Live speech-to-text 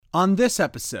On this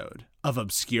episode of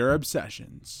Obscure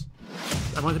Obsessions.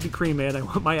 I want it to be cremated. I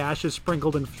want my ashes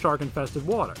sprinkled in shark-infested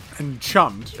water. And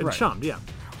chummed. And chummed, yeah.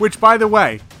 Which, by the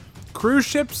way, cruise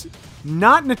ships,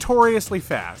 not notoriously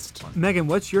fast. Megan,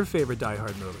 what's your favorite Die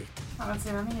Hard movie? I haven't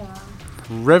seen any yet.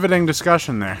 Riveting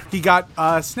discussion there. He got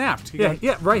snapped. He got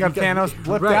Thanos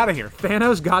blipped out of here.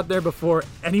 Thanos got there before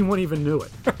anyone even knew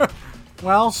it.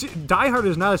 Well, Die Hard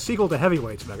is not a sequel to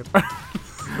Heavyweights, Megan.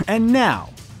 And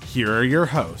now, here are your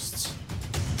hosts.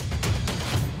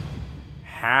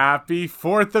 Happy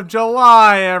 4th of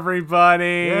July,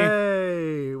 everybody!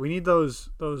 Yay! We need those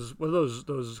what are those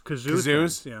kazoos?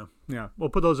 Kazoos? Yeah. Yeah. We'll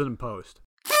put those in post.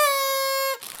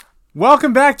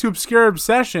 Welcome back to Obscure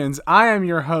Obsessions. I am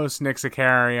your host, Nick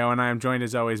Zaccario, and I am joined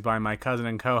as always by my cousin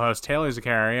and co-host, Taylor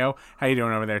Zaccario. How you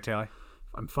doing over there, Taylor?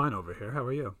 I'm fine over here. How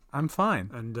are you? I'm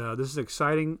fine. And this is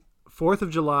exciting 4th of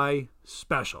July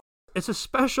special. It's a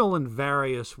special in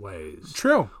various ways.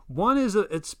 True. One is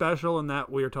it's special in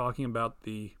that we are talking about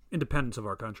the independence of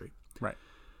our country. Right.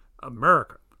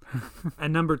 America.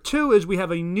 And number two is we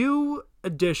have a new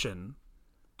addition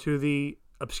to the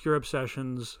Obscure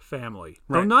Obsessions family.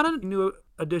 Right. Though not a new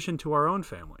addition to our own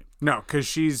family. No, because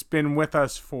she's been with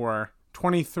us for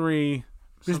 23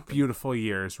 just beautiful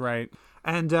years, right?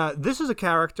 And this is a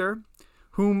character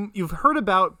whom you've heard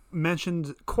about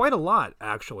mentioned quite a lot,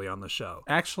 actually, on the show.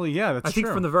 Actually, yeah, that's true. I think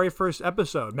from the very first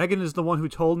episode. Megan is the one who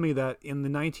told me that in the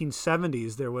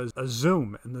 1970s there was a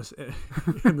Zoom in the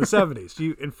 70s.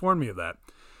 She informed me of that.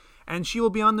 And she will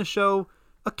be on the show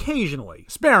occasionally.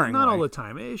 Sparingly. Not all the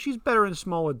time. She's better in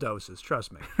smaller doses,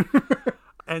 trust me.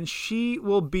 And she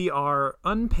will be our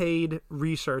unpaid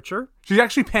researcher. She's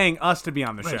actually paying us to be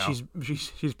on the show.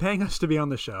 She's paying us to be on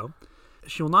the show.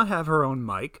 She will not have her own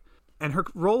mic. And her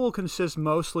role will consist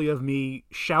mostly of me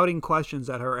shouting questions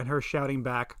at her and her shouting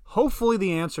back, hopefully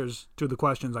the answers to the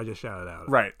questions I just shouted out.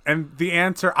 Right. And the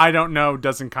answer, I don't know,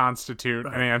 doesn't constitute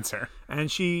an answer. And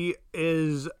she's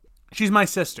my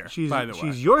sister, by the way.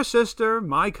 She's your sister,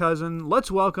 my cousin.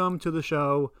 Let's welcome to the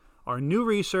show our new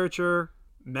researcher,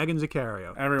 Megan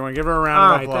Zaccario. Everyone, give her a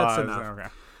round of applause. All right, that's enough. Okay.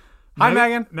 Hi,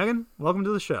 Megan. Megan, welcome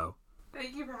to the show.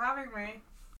 Thank you for having me.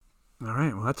 All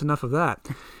right, well, that's enough of that.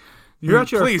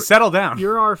 Please settle down.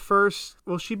 You're our first.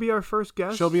 Will she be our first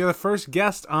guest? She'll be the first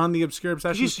guest on the Obscure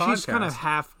Obsessions podcast. She's kind of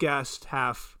half guest,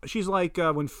 half. She's like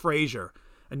when Frasier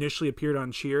initially appeared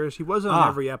on Cheers. He wasn't on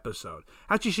every episode.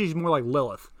 Actually, she's more like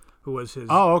Lilith, who was his.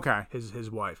 Oh, okay. His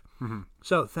wife. Mm-hmm.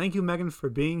 So thank you, Megan, for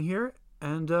being here.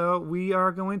 And we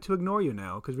are going to ignore you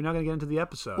now because we're not going to get into the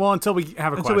episode. Well, until we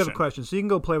have a question. So you can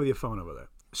go play with your phone over there.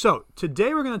 So,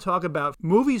 today we're going to talk about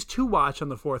movies to watch on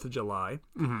the 4th of July.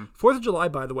 Mm-hmm. 4th of July,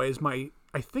 by the way, is I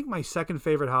think my second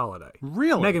favorite holiday.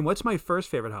 Really? Megan, what's my first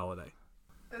favorite holiday?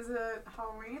 Is it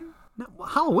Halloween? No,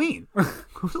 Halloween. When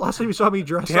was the last time you saw me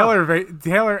dress up?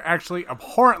 Taylor actually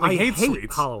abhorrently hates hate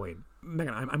sweets. Halloween.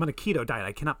 Megan, I'm on a keto diet.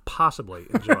 I cannot possibly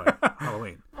enjoy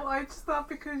Halloween. Well, I just thought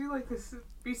because you like to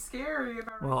be scary.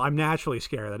 Well, I'm naturally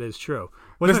scared. That is true.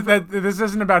 This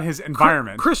isn't about his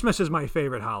environment. Christmas is my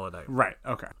favorite holiday. Right,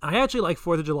 okay. I actually like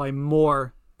 4th of July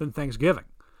more than Thanksgiving.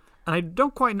 And I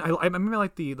don't quite. I remember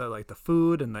like the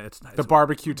food and it's the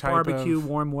barbecue type barbecue,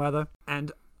 warm weather,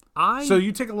 and So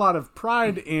you take a lot of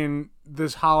pride in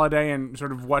this holiday and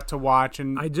sort of what to watch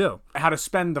and I do how to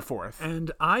spend the 4th.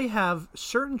 And I have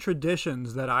certain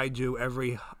traditions that I do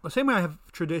the same way I have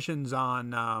traditions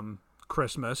on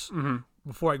Christmas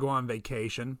before I go on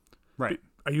vacation. Right.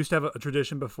 I used to have a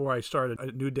tradition before I started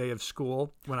a new day of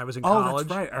school when I was in college. Oh,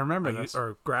 that's right. I remember this.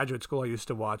 Or graduate school, I used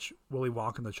to watch Willy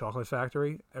Wonka and the Chocolate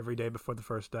Factory every day before the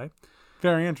first day.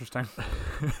 Very interesting.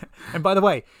 And by the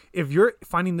way, if you're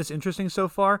finding this interesting so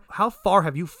far, how far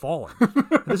have you fallen?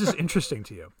 This is interesting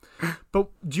to you. But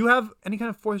do you have any kind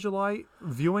of 4th of July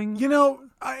viewing? You know,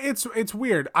 it's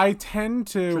weird. I tend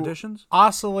to traditions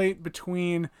oscillate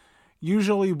between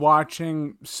usually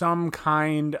watching some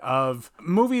kind of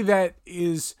movie that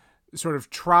is sort of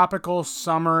tropical,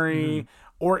 summery,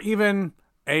 or even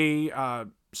a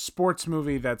sports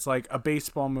movie that's like a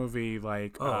baseball movie.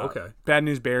 Like, okay. Bad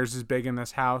News Bears is big in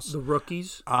this house. The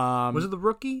Rookies. Was it The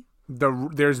Rookie?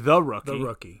 There's The Rookie. The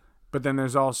Rookie. But then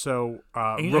there's also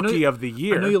Rookie of the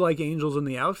Year. I know you like Angels in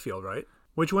the Outfield, right?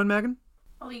 Which one, Megan?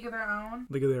 A League of Their Own.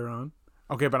 League of Their Own.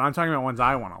 Okay, but I'm talking about ones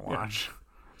I want to watch. Yeah.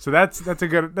 So that's a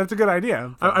good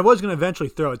idea. I was going to eventually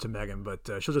throw it to Megan, but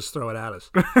she'll just throw it at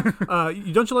us.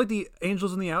 Don't you like the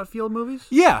Angels in the Outfield movies?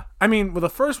 Yeah. I mean, well, the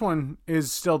first one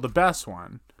is still the best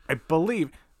one. I believe.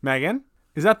 Megan,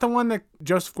 is that the one that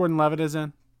Joseph Gordon-Levitt is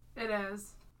in? It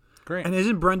is. Great. And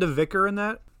isn't Brenda Vicker in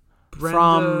that?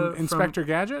 From Inspector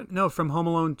Gadget? No, from Home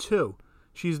Alone 2.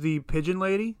 She's the pigeon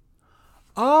lady.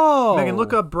 Oh, Megan,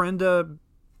 look up Brenda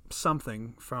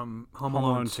something from Home Home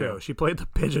Alone Alone 2. 2. She played the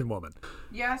pigeon woman.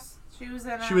 Yes, she was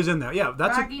in it. She was in there. Yeah,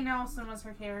 that's Maggie Nelson was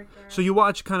her character. so you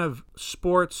watch kind of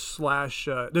sports slash.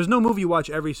 There's no movie you watch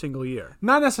every single year.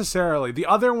 not necessarily. The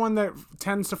other one that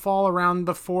tends to fall around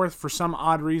the 4th for some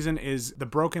odd reason is the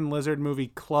Broken Lizard movie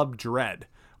Club Dread,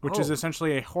 which is Oh.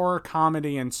 essentially a horror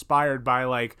comedy inspired by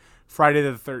like Friday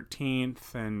the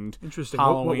 13th and Interesting.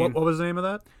 Halloween. What was the name of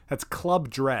that? That's Club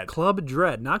Dread. Club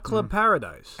Dread, not Club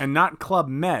Paradise. And not Club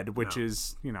Med, which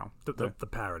is, you know, The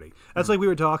parody. That's like we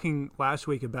were talking last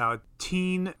week about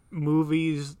teen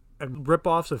movies and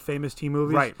rip-offs of famous teen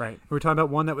movies. Right, right. We were talking about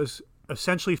one that was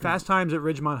essentially Fast Times at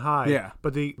Ridgemont High. Yeah.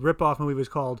 But the rip-off movie was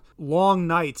called Long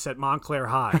Nights at Montclair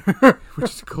High,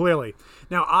 which is clearly.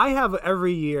 Now, I have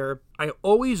every year, I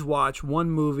always watch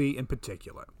one movie in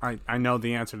particular. I know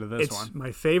the answer to this It's one.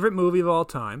 my favorite movie of all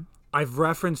time. I've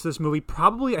referenced this movie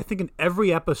probably, I think, in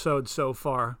every episode so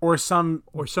far, Or some,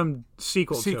 or some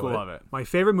sequel Sequel to it. of it. My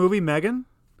favorite movie, Megan.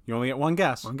 you only get one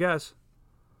guess. One guess.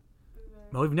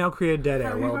 Well, we've now created dead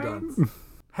air. Well done. Heavyweights?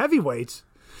 Heavyweights?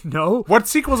 No. What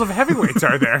sequels of Heavyweights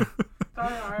are there? Die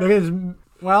Hard. Megan,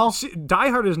 Well, Die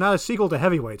Hard is not a sequel to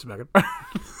Heavyweights, Megan.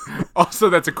 also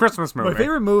that's a Christmas movie. My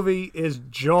favorite movie is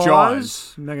Jaws.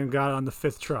 Jaws. Megan got it on the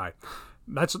 5th try.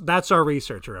 That's our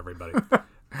researcher, everybody.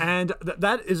 And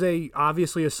that is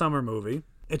obviously a summer movie.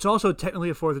 It's also technically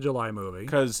a 4th of July movie.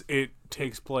 Because it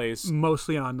takes place.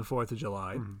 Mostly on the 4th of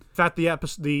July. In fact,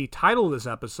 the title of this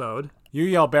episode, You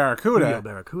yell Barracuda. you yell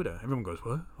Barracuda. Everyone goes,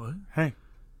 what? What? Hey,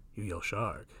 You yell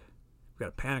shark. We've got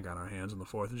a panic on our hands on the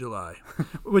 4th of July.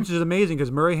 Which is amazing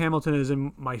because Murray Hamilton is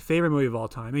in my favorite movie of all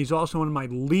time. And he's also one of my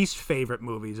least favorite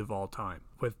movies of all time.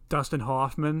 With Dustin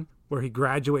Hoffman, where he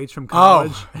graduates from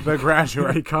college. oh, The Where he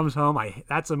Graduate. comes home.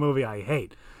 That's a movie I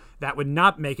hate. That would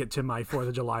not make it to my 4th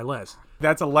of July list.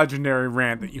 That's a legendary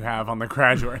rant that you have on The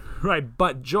Graduate. Right,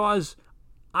 but Jaws,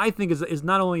 I think, is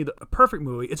not only a perfect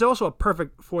movie, it's also a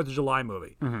perfect 4th of July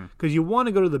movie. Because you want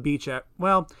to go to the beach I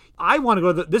want to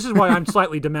go to this is why I'm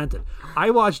slightly demented.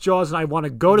 I watch Jaws and I want to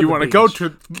go to You the want to beach.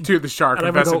 go to the shark And I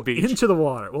want to infested go beach. into the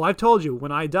water. Well, I've told you,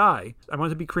 when I die, I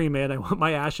want to be cremated. I want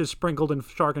my ashes sprinkled in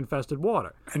shark-infested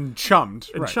water. and chummed.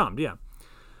 And right. chummed, yeah.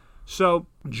 So,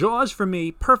 Jaws, for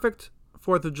me, perfect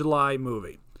 4th of July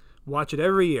movie. Watch it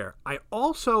every year. I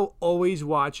also always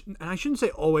watch, and I shouldn't say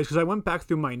always, because I went back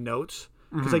through my notes,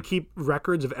 because I keep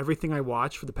records of everything I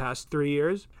watch for the past 3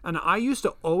 years. And I used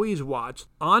to always watch,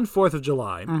 on 4th of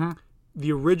July,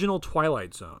 the original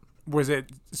Twilight Zone. Was it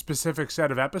a specific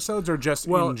set of episodes or just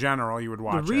in general you would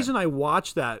watch The reason I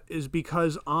watched that is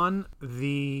because on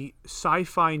the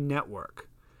Sci-Fi Network,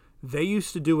 they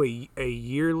used to do a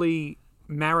yearly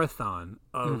marathon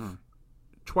of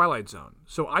Twilight Zone.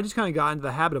 So I just kind of got into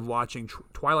the habit of watching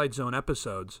Twilight Zone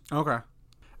episodes. it? Okay.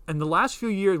 And the last few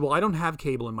years, well, I don't have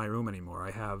cable in my room anymore.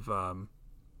 I have The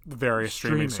various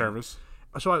streaming Streaming. service.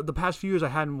 the past few years I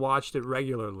hadn't watched it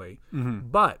regularly,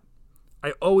 but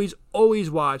I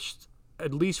always watched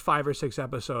at least 5 or 6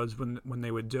 episodes when they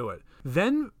would do it.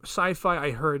 Then Sci-Fi,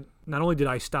 I heard, not only did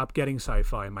I stop getting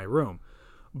Sci-Fi in my room,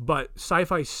 but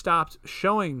Sci-Fi stopped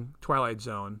showing Twilight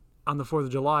Zone on the 4th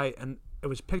of July, and it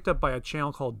was picked up by a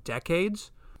channel called Decades.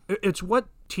 It's what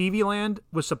TV Land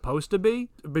was supposed to be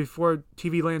before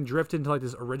TV Land drifted into like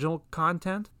this original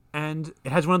content. And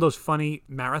it has one of those funny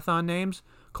marathon names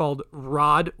called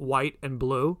Rod, White, and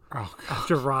Blue,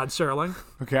 after Rod Serling.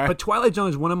 Okay. But Twilight Zone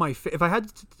is one of my if I had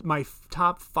my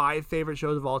top 5 favorite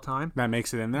shows of all time, That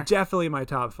makes it in there? definitely my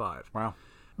top 5. Wow.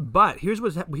 But here's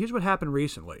what happened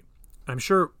recently. I'm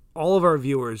sure all of our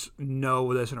viewers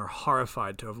know this and are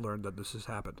horrified to have learned that this has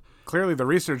happened. Clearly the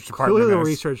research department Clearly, the is.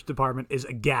 research department is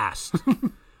aghast.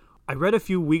 I read a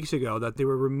few weeks ago that they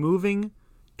were removing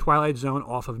Twilight Zone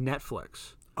off of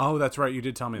Netflix, Oh, that's right. You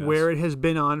did tell me this. where it has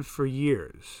been on for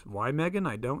years. Why, Megan?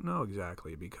 I don't know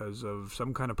exactly. Because of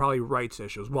some kind of probably rights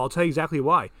issues. Well, I'll tell you exactly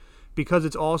why. Because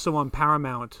it's also on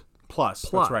Paramount Plus.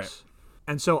 Plus. That's right.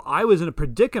 And so I was in a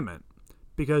predicament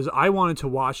because I wanted to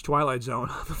watch Twilight Zone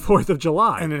on the 4th of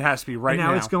July. And it has to be right And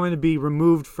now it's going to be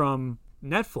removed from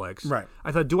Netflix. Right.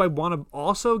 I thought, do I want to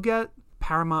also get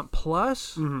Paramount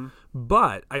Plus?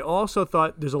 But I also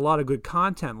thought there's a lot of good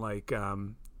content, like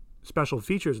special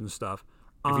features and stuff.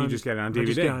 If you just get it on I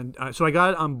just DVD. get on- so I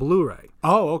got it on Blu-ray.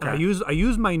 Oh, okay. And I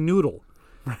use my Noodle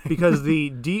because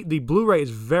the Blu-ray is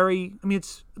very. I mean,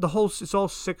 it's all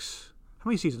 6. How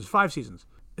many seasons? 5 seasons.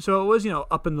 So it was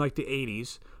up in like the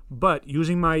 80s. But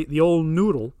using the old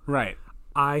Noodle, right.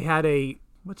 I had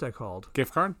what's that called?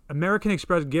 Gift card? American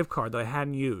Express gift card that I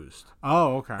hadn't used.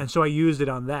 Oh, okay. And so I used it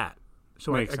on that.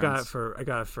 So I Makes got sense. I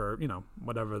got it for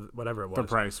whatever it was. The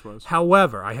price was.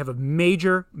 However, I have a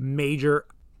major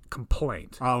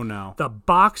complaint. Oh no. The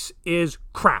box is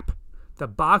crap. The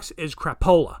box is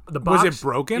crapola. The box Was it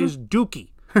broken? Is dookie.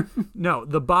 No,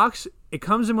 the box, it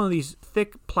comes in one of these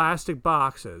thick plastic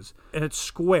boxes, and it's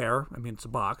square. I mean, it's a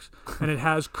box, and it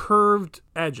has curved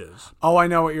edges. Oh, I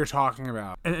know what you're talking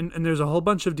about. And there's a whole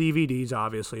bunch of DVDs,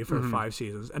 obviously, for Mm-hmm. 5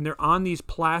 seasons, and they're on these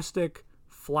plastic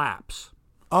flaps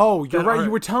Oh, you're that right. are-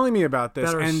 You were telling me about this,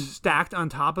 that are and stacked on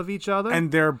top of each other.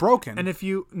 they're broken. And if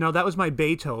you, no, that was my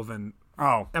Beethoven.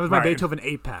 oh, That was my right. Beethoven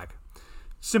 8-pack.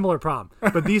 Similar problem.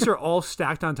 But these are all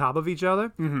stacked on top of each other.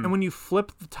 Mm-hmm. And when you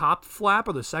flip the top flap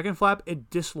or the second flap,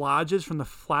 it dislodges from the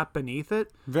flap beneath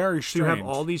it. Very So strange. you have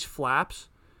all these flaps.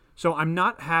 So I'm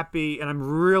not happy, and I'm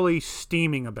really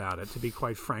steaming about it, to be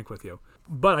quite frank with you.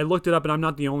 But I looked it up, and I'm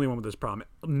not the only one with this problem.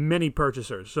 Many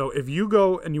purchasers. So if you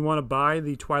go and you want to buy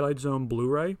the Twilight Zone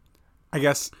Blu-ray, I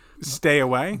guess stay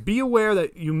away. be aware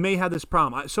that you may have this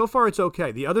problem. So far, it's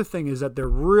okay. The other thing is that they're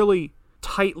really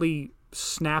tightly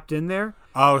snapped in there.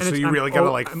 Oh, And so it's- you I'm- really gotta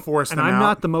oh, like I'm- force and them I'm out.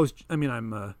 not the most. I mean,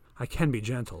 I can be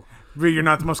gentle. But you're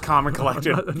not the most common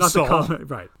collected Not soul. the comment,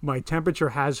 right. My temperature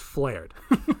has flared.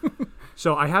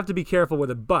 So I have to be careful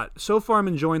with it. But so far, I'm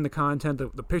enjoying the content.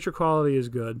 The picture quality is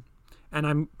good, and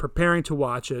I'm preparing to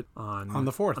watch it on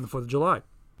the 4th. On the 4th of July.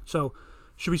 So,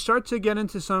 should we start to get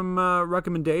into some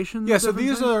recommendations? Yeah, of so different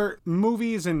these things? are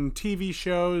movies and TV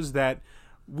shows that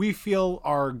we feel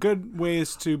are good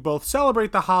ways to both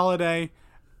celebrate the holiday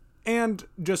and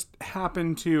just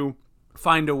happen to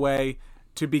find a way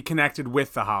to be connected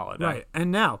with the holiday. Right.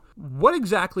 And now, what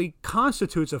exactly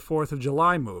constitutes a 4th of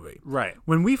July movie? Right.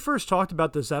 When we first talked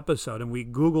about this episode and we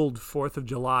Googled 4th of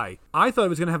July, I thought it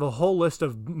was going to have a whole list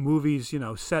of movies,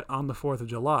 set on the 4th of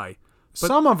July.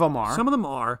 Some of them are. Some of them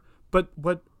are, but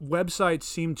what websites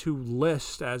seem to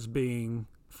list as being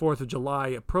 4th of July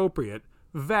appropriate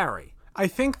vary. I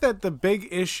think that the big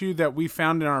issue that we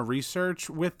found in our research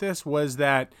with this was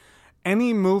that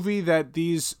any movie that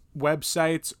these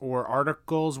websites or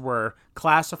articles were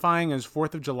classifying as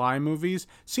 4th of July movies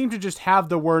seemed to just have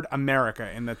the word America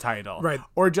in the title. Right.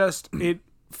 Or just it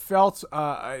felt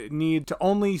a need to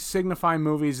only signify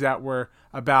movies that were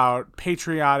about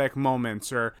patriotic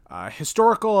moments or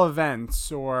historical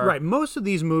events or... Right. Most of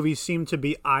these movies seem to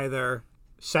be either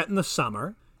set in the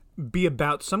summer, be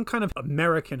about some kind of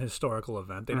American historical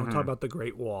event. They don't talk about the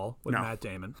Great Wall with No. Matt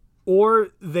Damon. Or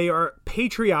they are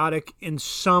patriotic in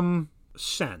some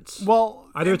sense. Well,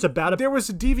 Either it's about a... there was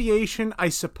a deviation, I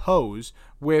suppose,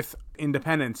 with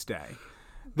Independence Day.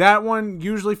 That one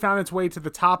usually found its way to the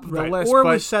top of the Right. list, Or it but,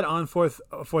 was set on 4th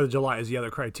of July is the other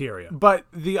criteria. but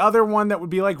the other one that would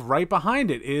be like right behind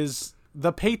it is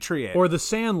The Patriot. Or The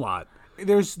Sandlot.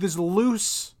 There's this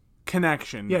loose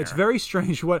connection. Yeah, there. it's very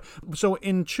strange. So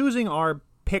in choosing our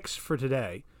picks for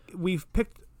today, we've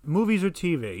picked movies or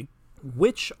TV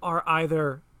which are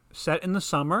either set in the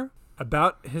summer,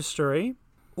 about history,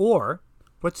 or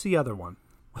what's the other one?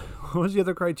 What was the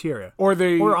other criteria? or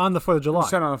they Or on the 4th of July.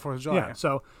 set on the 4th of July. Yeah,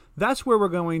 so that's where we're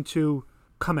going to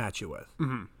come at you with.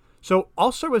 Mm-hmm. So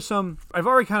I'll start with some. I've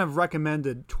already kind of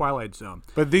recommended Twilight Zone.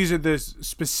 But these are the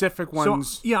specific ones.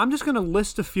 So yeah, I'm just going to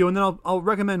list a few, and then I'll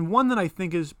recommend one that I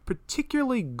think is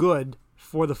particularly good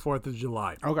for the 4th of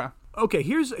July. Okay. Okay,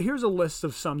 here's a list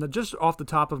of some that just off the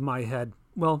top of my head.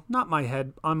 Well, not my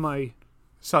head, on my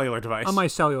Cellular device.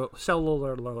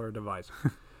 cellular device.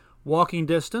 Walking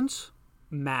Distance,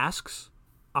 Masks,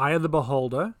 Eye of the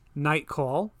Beholder, Night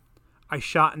Call, I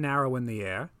Shot an Arrow in the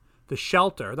Air, The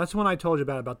Shelter. That's the one I told you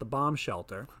about the bomb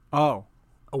shelter. Oh.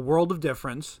 A World of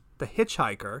Difference, The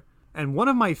Hitchhiker, and one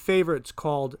of my favorites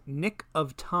called Nick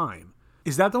of Time.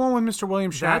 Is that the one with Mr.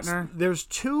 William Shatner? There's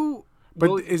two.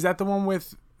 But is that the one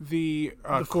with the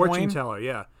The fortune coin? teller,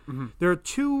 yeah. There are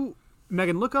two.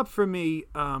 Megan, look up for me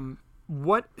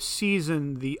what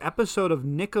season the episode of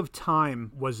Nick of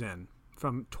Time was in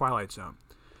from Twilight Zone.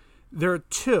 There are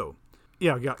two.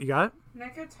 Yeah, you got it?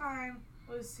 Nick of Time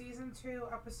was season 2,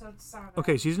 episode 7.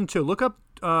 Okay, season 2. Look up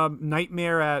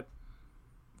Nightmare at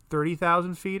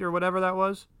 30,000 feet or whatever that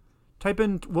was. Type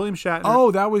in William Shatner.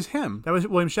 Oh, that was him. That was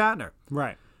William Shatner.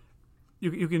 Right.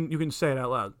 You can say it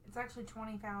out loud. It's actually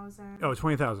 20,000. Oh,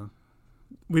 20,000.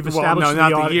 We've Well, established no, to not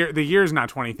the the audi- year. The year's not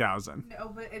 20,000.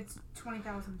 No, but it's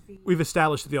 20,000 feet. We've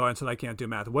established to the audience that I can't do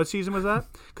math. What season was that?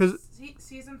 Because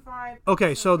Season 5.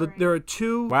 okay, so episode 3. there are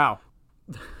two. Wow.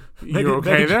 You Megan-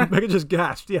 okay Megan- there? Megan just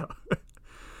gasped. Yeah.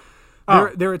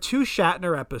 Oh. There are two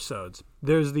Shatner episodes.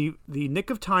 There's the Nick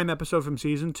of Time episode from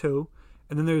season 2,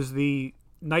 and then there's the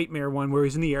Nightmare one where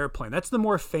he's in the airplane. That's the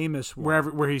more famous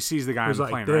one. Where he sees the guy on It's the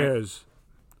like plane, right? there's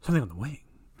something on the wing.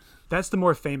 That's the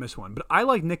more famous one. But I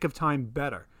like Nick of Time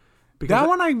better. That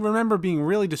one I remember being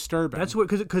really disturbing. That's what,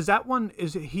 because that one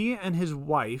is he and his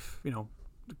wife, the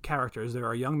characters.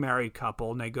 They're a young married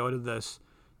couple, and they go to this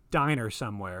diner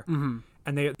somewhere. Mm-hmm.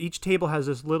 And each table has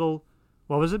this little,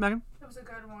 what was it, Megan? It was a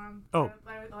good one. Oh.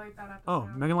 I like that episode. Oh,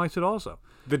 Megan likes it also.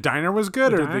 The diner was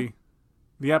good, The or diner?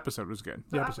 the episode was good?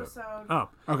 The episode. episode. Oh,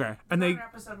 Okay. and The they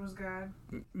episode was good.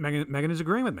 Megan is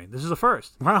agreeing with me. This is the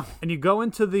first. Wow. And you go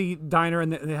into the diner,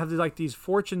 and they have these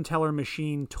fortune teller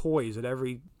machine toys at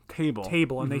every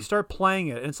Table. and they start playing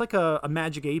it, and it's like a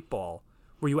magic 8-ball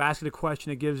where you ask it a question,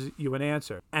 it gives you an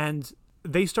answer, and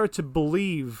they start to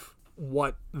believe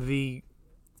what the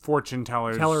Fortune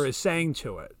tellers. teller is saying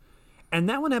to it. And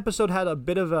that one episode had a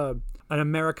bit of an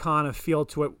Americana feel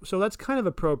to it, so that's kind of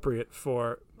appropriate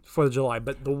for the July.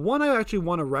 But the one I actually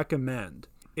want to recommend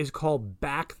is called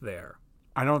Back There,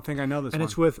 I don't think I know this and one.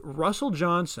 it's with Russell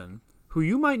Johnson, who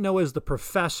you might know as the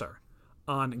professor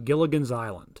on Gilligan's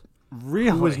Island. Really?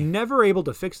 Who was never able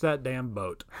to fix that damn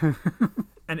boat.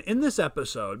 And in this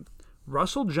episode,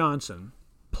 Russell Johnson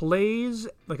plays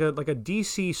like a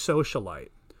DC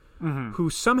socialite who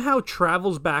somehow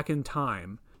travels back in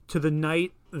time to the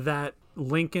night that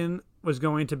Lincoln was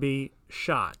going to be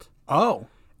shot. Oh.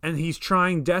 And he's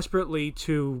trying desperately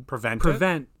to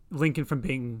Prevent Lincoln from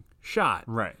being shot.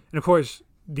 Right. And of course,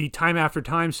 the time after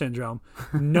time syndrome.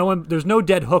 There's no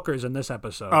dead hookers in this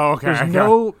episode. Oh, okay. There's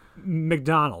no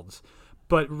McDonald's.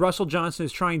 But Russell Johnson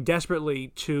is trying desperately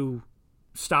to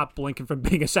stop Lincoln from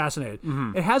being assassinated.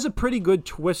 Mm-hmm. It has a pretty good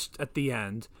twist at the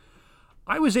end.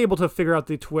 I was able to figure out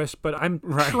the twist, but I'm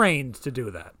trained to do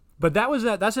that. But that's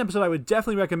an episode I would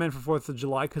definitely recommend for 4th of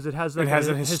July because it has a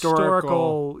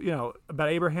historical, about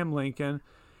Abraham Lincoln.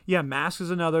 Yeah, Mask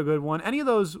is another good one. Any of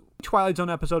those Twilight Zone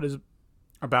episode is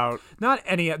about not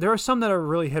any. There are some that are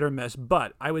really hit or miss,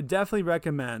 but I would definitely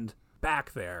recommend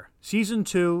Back There. Season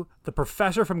 2, the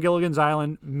professor from Gilligan's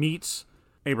Island meets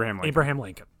Abraham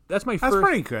Lincoln. That's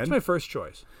pretty good. That's my first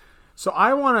choice. So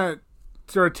I want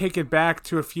to sort of take it back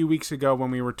to a few weeks ago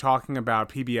when we were talking about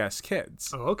PBS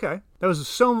Kids. Oh, okay. That was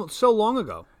so long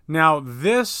ago. Now,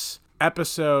 this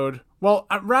episode, well,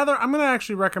 rather, I'm going to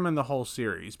actually recommend the whole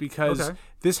series because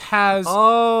this has the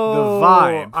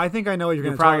vibe. I think I know what you're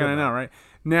going to talk about. You're probably going to know, right?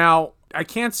 Now, I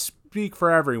can't speak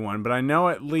for everyone, but I know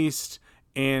at least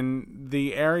in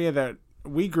the area that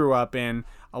we grew up in,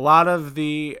 a lot of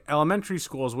the elementary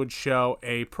schools would show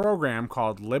a program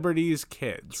called Liberty's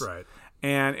Kids. That's right.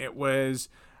 And it was,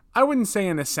 I wouldn't say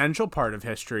an essential part of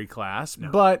history class,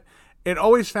 but it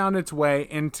always found its way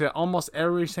into almost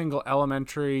every single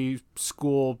elementary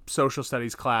school social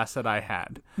studies class that I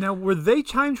had. Now, were they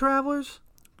time travelers?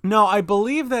 No, I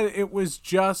believe that it was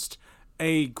just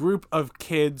a group of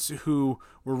kids who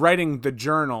were writing the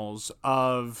journals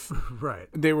of... Right.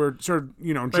 They were sort of,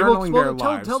 journaling their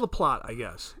lives. Tell the plot, I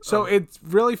guess. So it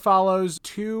really follows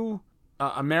two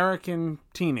American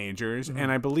teenagers,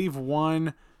 and I believe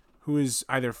one who is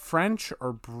either French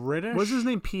or British. Was his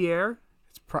name Pierre?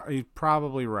 You're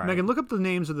probably right. Megan, look up the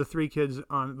names of the 3 kids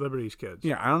on Liberty's Kids.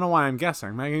 Yeah, I don't know why I'm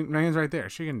guessing. Megan's right there.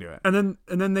 She can do it. And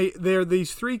then they're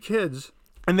these 3 kids,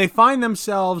 and they find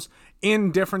themselves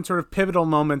in different sort of pivotal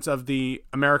moments of the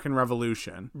American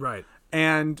Revolution. Right.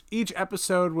 And each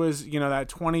episode was, that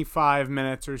 25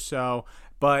 minutes or so,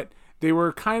 but they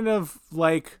were kind of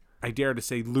like, I dare to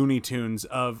say, Looney Tunes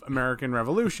of American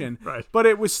Revolution. Right. But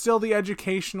it was still the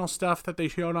educational stuff that they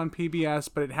showed on PBS,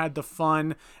 but it had the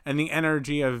fun and the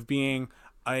energy of being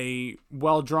a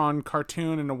well-drawn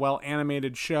cartoon and a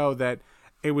well-animated show that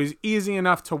it was easy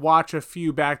enough to watch a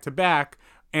few back-to-back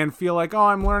and feel like, oh,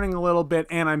 I'm learning a little bit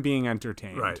and I'm being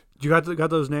entertained. Right. You got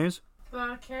those names?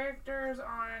 The characters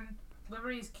on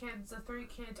Liberty's Kids, the 3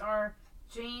 kids are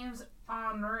James,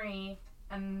 Henri,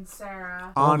 and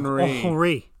Sarah.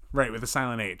 Henri. Right, with a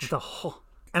silent H.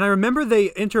 And I remember they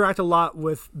interact a lot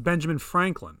with Benjamin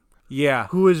Franklin. Yeah.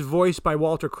 Who is voiced by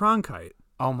Walter Cronkite.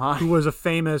 Oh, my. Who was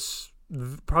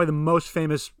probably the most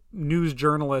famous news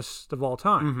journalist of all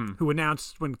time, who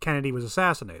announced when Kennedy was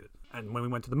assassinated and when we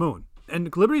went to the moon.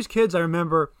 And Liberty's Kids, I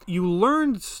remember, you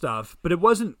learned stuff, but it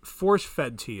wasn't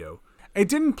force-fed to you. It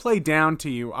didn't play down to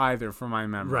you either, from my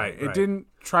memory. Right. It didn't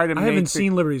try to I haven't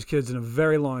seen Liberty's Kids in a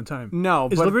very long time. No,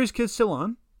 Is Liberty's Kids still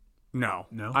on? No.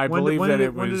 No. I believe that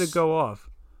it was... When did it go off?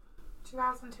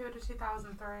 2002 to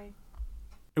 2003.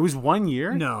 It was 1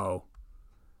 year? No.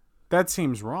 That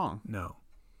seems wrong. No.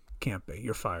 Can't be.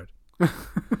 You're fired.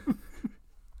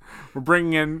 We're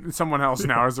bringing in someone else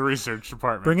now as the research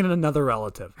department. Bringing in another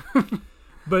relative.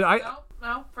 But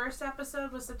No. First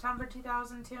episode was September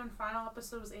 2002, and final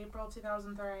episode was April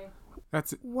 2003.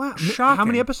 That's wow. shocking. How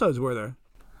many episodes were there?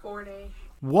 40.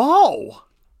 Whoa!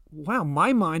 wow,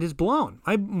 my mind is blown.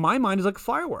 My mind is like a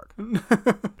firework. Well,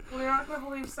 you're not going to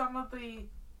believe some of the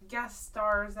guest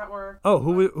stars that were. Oh,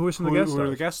 who were some of the guest Who were stars?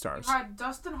 the guest stars? You had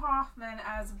Dustin Hoffman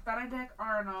as Benedict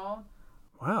Arnold,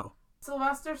 Wow.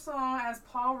 Sylvester Stallone as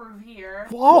Paul Revere,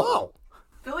 Whoa.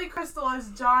 Billy Crystal as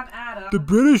John Adams, The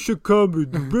British are coming.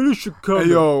 The British are coming.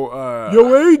 Yo,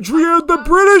 Adrian, the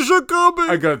British are coming.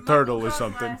 I got a turtle or Michael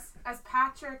something. Douglas as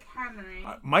Patrick Henry.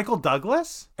 Michael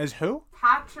Douglas as who?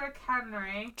 Patrick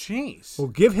Henry. Jeez. Well,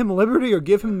 give him liberty or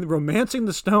give him Romancing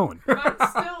the Stone. Ben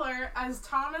Stiller as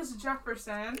Thomas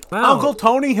Jefferson. Wow. Uncle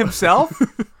Tony himself?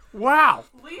 Wow.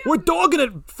 We're Liam, dogging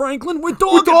it, Franklin. We're We're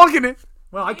dogging it. dogging it.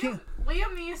 Well, I can't.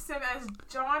 Liam Neeson as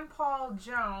John Paul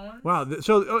Jones. Wow.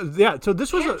 So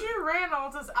this was Andrew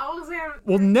Reynolds as Alexander.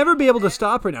 We'll never be able to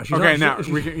stop her now. She's Okay, on, now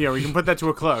she- we can put that to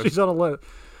a close. she's on a list.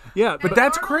 Yeah, But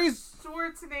that's Arnold crazy.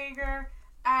 Schwarzenegger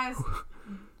as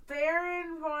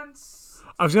Baron von.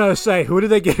 I was gonna say, who did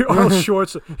they get? Arnold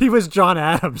Schwartz. He was John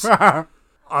Adams.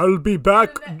 I'll be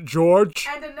back, George.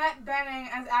 And Annette Bening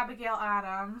as Abigail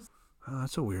Adams. Oh,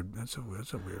 that's a weird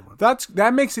one.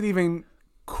 That makes it even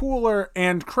cooler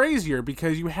and crazier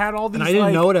because you had all these. And I didn't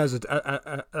like, know it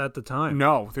at the time.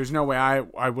 No, there's no way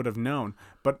I would have known.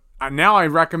 But now I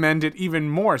recommend it even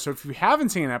more. So if you haven't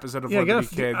seen an episode of Yeah,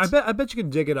 Liberty Kids, I bet you can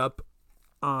dig it up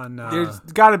on. there's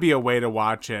got to be a way to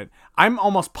watch it. I'm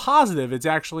almost positive it's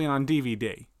actually on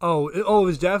DVD. It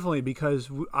was definitely because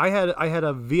I had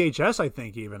a VHS, I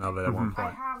think, even of it at one I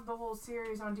point. have the whole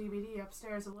series on DVD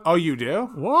upstairs. Oh, you do?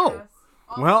 Whoa! Yes.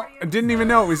 All Well, three I didn't even episodes.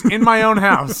 know it was in my own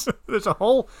house. There's a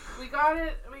whole. We got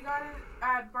it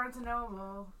at Barnes and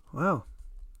Noble. Wow.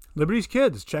 Liberty's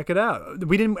Kids, check it out. I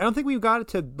don't think we got it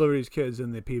to Liberty's Kids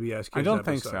in the PBS Kids I don't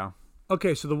think episode. so.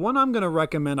 Okay, so the one I'm going to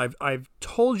recommend, I've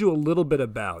told you a little bit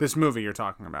about. This movie you're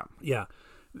talking about. Yeah.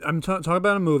 I'm talking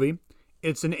about a movie.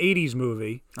 It's an 80s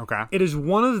movie. Okay. It is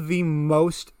one of the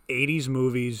most 80s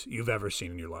movies you've ever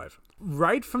seen in your life.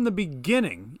 Right from the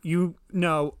beginning, you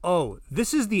know, oh,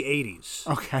 this is the 80s.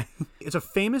 Okay. It's a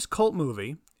famous cult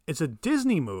movie. It's a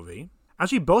Disney movie.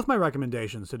 Actually, both my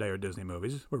recommendations today are Disney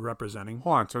movies we're representing.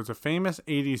 Hold on. So it's a famous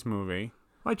 80s movie.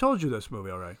 I told you this movie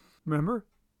already. Remember?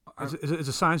 It's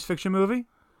a science fiction movie.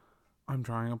 I'm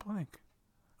drawing a blank.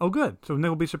 Oh, good. So Nick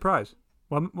will be surprised.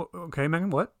 Well, okay, Megan,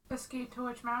 what? Escape to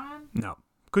Witch Mountain. No.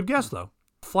 Good guess, though.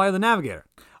 Fly the Navigator,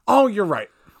 Oh, you're right.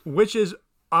 which is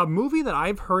a movie that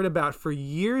I've heard about for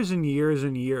years and years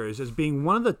and years as being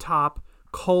one of the top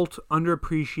cult,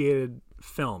 underappreciated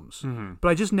films. But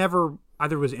I just never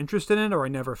either was interested in it or I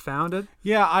never found it.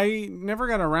 Yeah, I never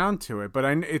got around to it, but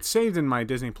it's saved in my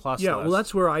Disney Plus Yeah, list. well,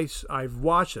 that's where I've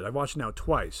watched it. I've watched it now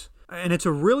twice. And it's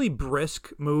a really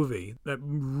brisk movie that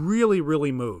really,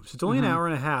 really moves. It's only an hour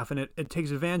and a half, and it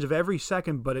takes advantage of every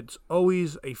second, but it's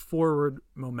always a forward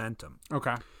momentum.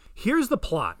 Okay. Here's the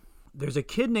plot. There's a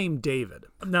kid named David.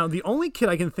 Now, the only kid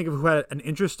I can think of who had an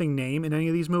interesting name in any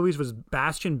of these movies was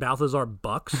Bastian Balthazar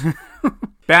Bucks.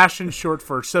 Bastion, short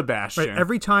for Sebastian. Right?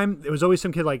 Every time, it was always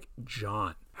some kid like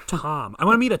John, Tom. I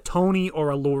want to meet a Tony or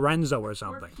a Lorenzo or Or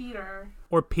something. Peter.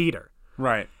 Or Peter.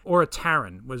 Right. Or a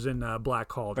Taran was in Black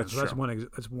Cauldron. That's So that's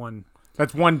true. one.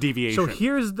 That's one deviation. So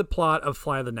here's the plot of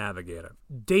Fly the Navigator.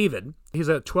 David, he's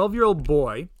a 12-year-old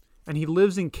boy, and he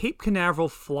lives in Cape Canaveral,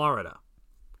 Florida.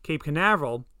 Cape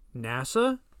Canaveral,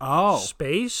 NASA, oh,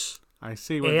 space, I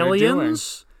see what they're doing.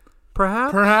 aliens,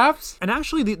 perhaps? Perhaps? And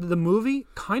actually, the movie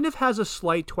kind of has a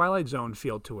slight Twilight Zone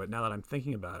feel to it, now that I'm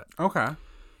thinking about it. Okay.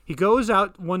 He goes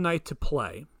out one night to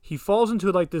play. He falls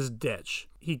into like this ditch.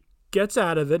 He gets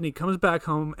out of it, and he comes back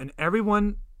home, and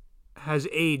everyone has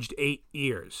aged 8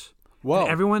 years. Whoa. And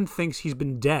everyone thinks he's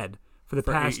been dead for the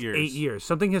past 8 years.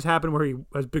 Something has happened where he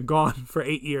has been gone for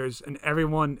 8 years, and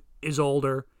everyone is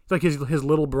older. It's like his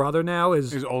little brother now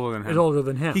is older than him. is older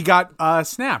than him. He got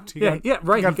snapped. Right. He got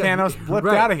Thanos blipped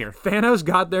right. out of here. Thanos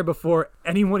got there before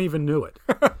anyone even knew it.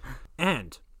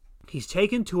 And he's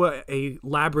taken to a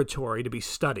laboratory to be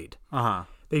studied. Uh-huh.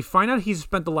 They find out he's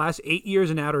spent the last 8 years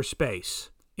in outer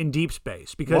space, in deep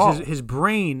space, because Whoa. his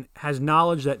brain has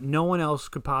knowledge that no one else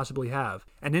could possibly have.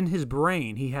 And in his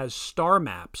brain, he has star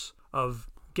maps of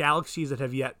galaxies that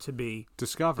have yet to be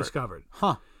discovered.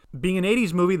 Huh. Being an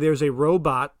 80s movie, there's a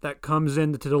robot that comes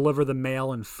in to deliver the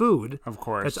mail and food. Of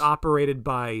course. That's operated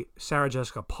by Sarah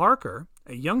Jessica Parker,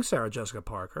 a young Sarah Jessica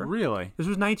Parker. Really? This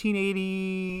was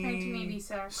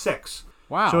 1986.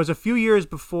 Wow. So it's a few years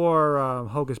before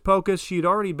Hocus Pocus. She'd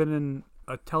already been in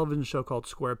a television show called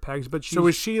Square Pegs, but she's... So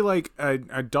was she like an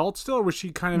adult still, or was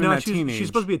she kind of in that teenage? she's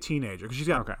supposed to be a teenager because she's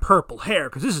got Okay. purple hair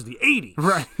because this is the 80s.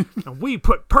 Right. And we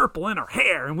put purple in her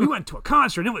hair and we went to a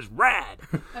concert and it was rad.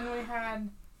 And we had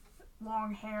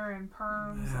long hair and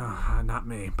perms. Not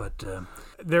me, but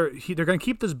they're going to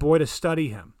keep this boy to study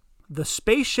him. The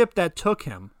spaceship that took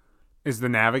him, Is the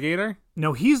Navigator?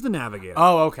 no, he's the navigator,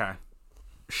 Oh, okay.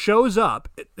 shows up.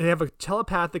 They have a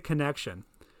telepathic connection,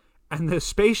 and the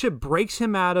spaceship breaks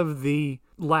him out of the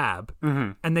lab,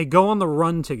 and they go on the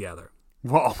run together.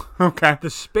 Whoa. Okay. The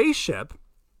spaceship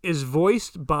is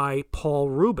voiced by Paul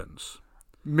Rubens.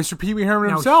 Mr. Pee Wee Herman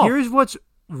Now, himself. here's what's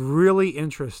really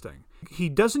interesting. He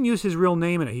doesn't use his real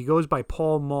name in it. He goes by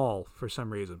Paul Mall for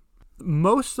some reason.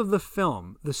 Most of the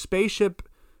film, the spaceship,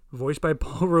 voiced by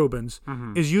Paul Rubens,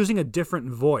 is using a different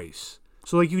voice.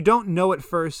 So, like, you don't know at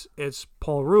first it's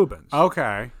Paul Rubens.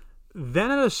 Okay.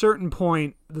 Then at a certain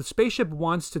point, the spaceship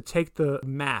wants to take the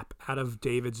map out of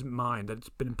David's mind that's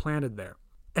been implanted there.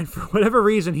 And for whatever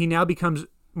reason, he now becomes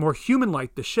more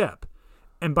human-like, the ship.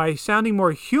 And by sounding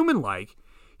more human-like,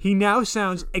 he now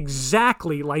sounds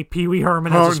exactly like Pee Wee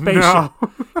Herman as a spaceship. No.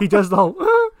 He does the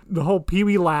whole Pee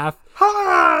Wee laugh.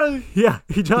 Hi. Yeah,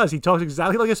 he does. He talks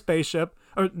exactly like a spaceship.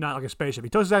 Or not like a spaceship. He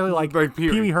talks exactly like Pee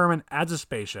Wee. Pee Wee Herman as a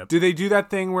spaceship. Do they do that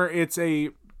thing where it's a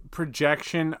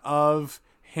projection of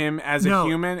him as a No.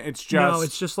 human? It's just No,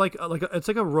 it's just like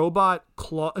a robot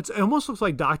claw. It almost looks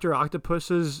like Dr.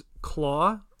 Octopus's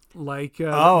claw, like the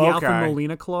okay. Alfred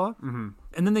Molina claw. Mm-hmm.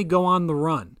 And then they go on the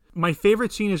run. My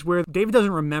favorite scene is where David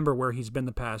doesn't remember where he's been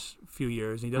the past few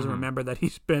years. He doesn't remember that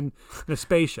he's been in a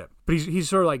spaceship. But he's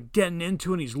sort of like getting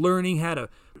into it, and he's learning how to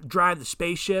drive the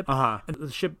spaceship. And the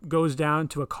ship goes down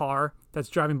to a car that's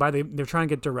driving by. They're trying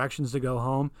to get directions to go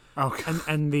home. Okay.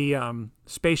 And the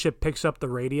spaceship picks up the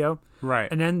radio. Right.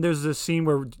 And then there's this scene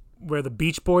where the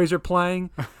Beach Boys are playing,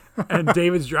 and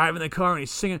David's driving the car and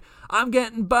he's singing, "I'm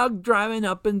getting bugged driving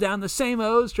up and down the same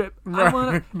old strip."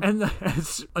 And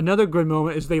it's another good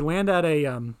moment is they land at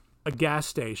a gas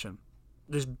station.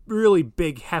 This really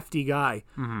big, hefty guy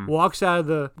walks out of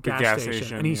the gas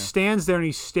station, and he stands there and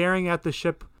he's staring at the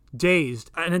ship,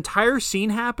 dazed. An entire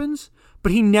scene happens,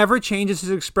 but he never changes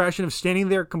his expression of standing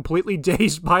there completely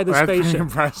dazed by the That's pretty spaceship.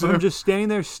 impressive. I'm just standing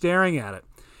there staring at it.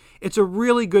 It's a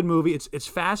really good movie. It's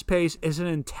fast paced. It's an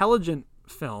intelligent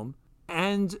film,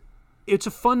 and it's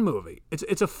a fun movie.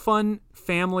 It's a fun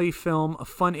family film, a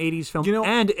fun 80s film,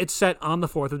 and it's set on the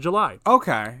 4th of July.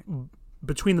 Okay.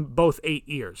 Between both 8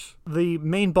 years. The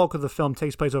main bulk of the film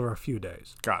takes place over a few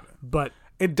days. Got it. But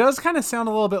It does kind of sound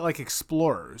a little bit like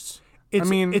Explorers.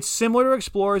 it's similar to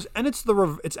Explorers, and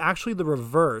it's actually the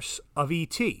reverse of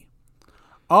E.T.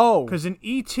 Oh. Because in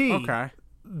E.T., Okay.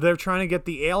 they're trying to get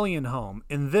the alien home.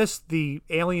 In this, the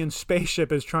alien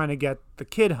spaceship is trying to get the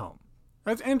kid home.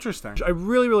 That's interesting. I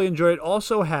really, really enjoyed it.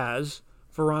 Also has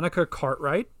Veronica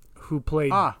Cartwright, who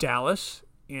played Dallas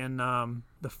in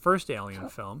the first Alien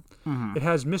film. It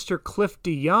has Mr. Cliff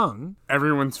DeYoung,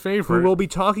 Everyone's who favorite. we'll be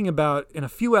talking about in a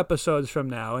few episodes from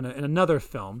now in another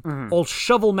film. Old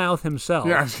Shovelmouth himself.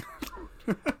 Yes.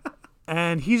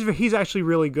 And he's actually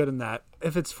really good in that.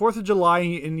 If it's 4th of July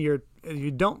and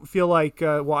you don't feel like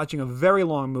watching a very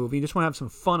long movie, you just want to have some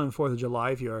fun on 4th of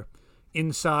July, if you're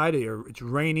inside or it's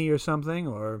rainy or something,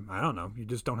 or I don't know, you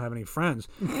just don't have any friends,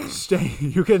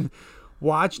 you can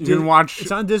watch.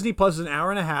 It's on Disney Plus. It's an hour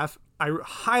and a half. I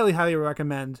highly, highly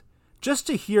recommend, just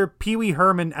to hear Pee Wee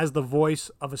Herman as the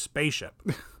voice of a spaceship.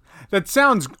 That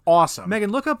sounds awesome. Megan,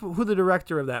 look up who the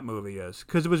director of that movie is,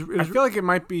 because it was I feel like it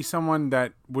might be someone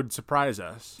that would surprise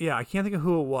us. yeah, I can't think of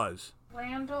who it was.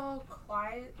 Randall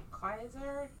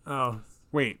Kleiser? Oh,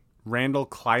 Wait, Randall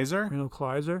Kleiser? Randall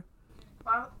Kleiser.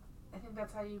 Well, I think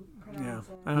that's how you pronounce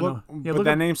it. I don't know. Yeah, But look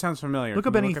that up, name sounds familiar. look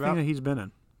Can up you anything it that he's been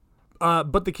in.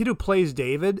 But the kid who plays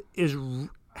David is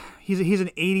he's an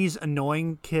 80s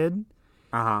annoying kid.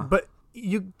 But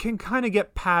you can kind of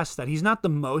get past that. He's not the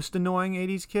most annoying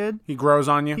 80s kid. He grows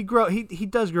on you? He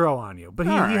does grow on you, but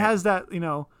he All right. has that,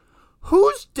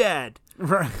 who's dead?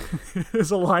 Right.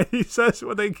 Is a line he says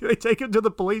when they take him to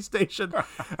the police station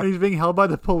and he's being held by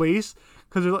the police.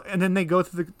 And then they go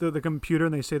through the computer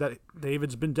and they say that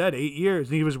David's been dead 8 years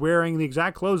and he was wearing the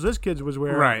exact clothes this kid was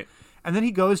wearing. Right. And then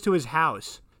he goes to his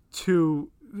house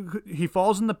he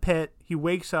falls in the pit. He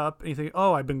wakes up and he thinks,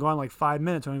 "Oh, I've been gone like 5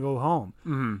 minutes. I'm gonna go home."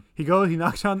 Mm-hmm. He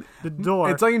knocks on the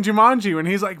door. It's like in Jumanji when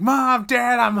he's like, "Mom,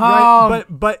 Dad, I'm home." Right,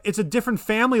 but it's a different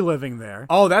family living there.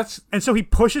 Oh, that's And so he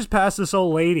pushes past this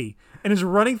old lady and is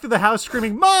running through the house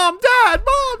screaming, "Mom, Dad,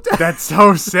 Mom, Dad!" that's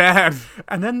so sad.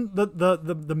 And then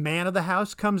the man of the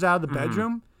house comes out of the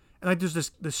bedroom, and like there's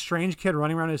this strange kid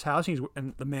running around his house,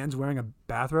 and the man's wearing a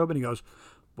bathrobe, and he goes,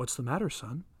 "What's the matter,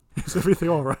 son? Is everything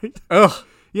all right?" Ugh.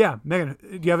 Yeah, Megan,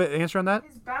 do you have an answer on that?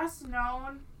 His best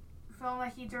known film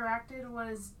that he directed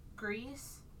was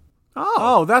Grease.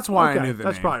 Oh, that's why okay. I knew the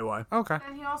That's name. probably why. Okay.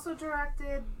 And he also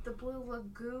directed The Blue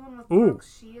Lagoon with Ooh. Brooke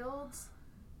Shields.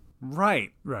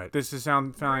 Right. Right. This is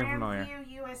sounding familiar.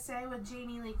 Grandview USA with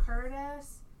Jamie Lee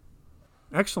Curtis.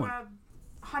 Excellent.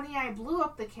 Honey, I Blew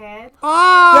Up the Kid.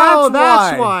 Oh, That's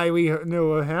that's why. why we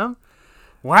knew of him.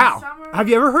 Wow. Summer- Have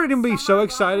you ever heard anyone be so Summer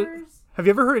excited? Lovers. Have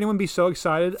you ever heard anyone be so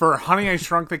excited? For Honey, I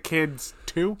Shrunk the Kids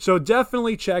 2? So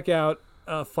definitely check out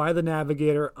Fly the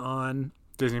Navigator on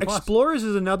Disney Plus. Explorers.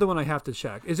 Is another one I have to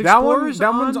check. Is That Explorers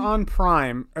one's on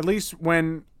Prime. At least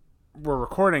when we're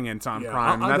recording, it's on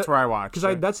Prime. That's where I watch.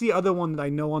 Because that's the other one that I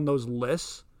know on those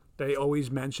lists. They always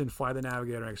mention Fly the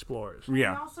Navigator and Explorers. He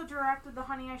Yeah. also directed the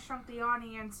Honey, I Shrunk the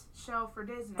Audience show for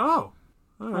Disney. Oh,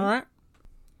 All right.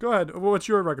 go ahead. What's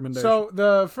your recommendation? So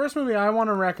the first movie I want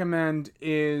to recommend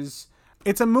it's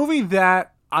a movie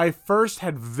that I first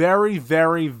had very,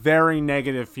 very, very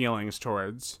negative feelings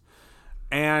towards.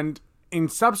 And in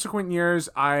subsequent years,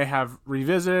 I have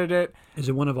revisited it. Is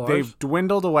it one of ours? They've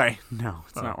dwindled away. No,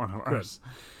 it's not one of ours.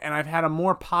 And I've had a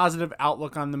more positive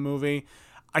outlook on the movie.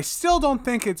 I still don't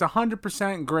think it's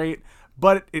 100% great,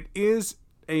 but it is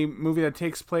a movie that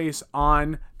takes place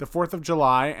on the 4th of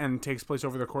July and takes place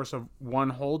over the course of one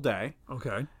whole day.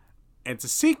 Okay. It's a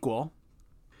sequel.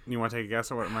 You want to take a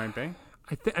guess at what it might be?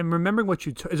 I'm remembering what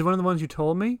you. Is it one of the ones you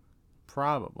told me?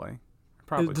 Probably.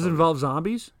 Does it told involve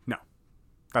zombies? you. No.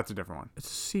 That's a different one. It's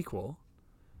a sequel.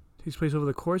 Takes place over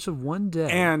the course of one day.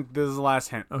 And this is the last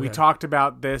hint. We Okay. talked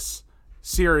about this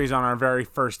series on our very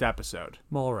first episode.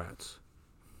 Mallrats.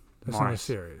 That's not a Mars.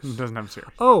 series. It doesn't have a series.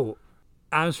 Oh,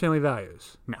 Addams Family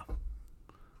Values. No.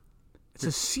 It's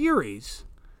a series.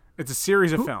 It's a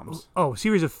series of films. Oh,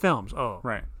 series of films. Oh,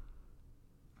 Right.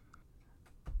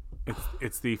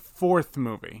 It's the fourth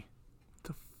movie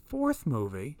the fourth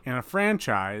movie. in a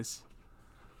franchise.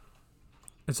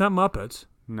 It's not Muppets.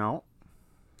 No.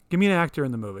 Give me an actor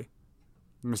in the movie.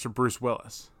 Mr. Bruce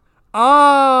Willis.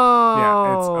 Oh,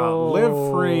 Yeah, it's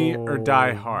Live Free or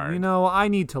Die Hard. You know, I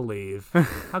need to leave.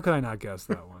 How could I not guess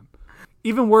that one?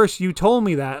 Even worse, you told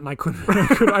me that, and I couldn't.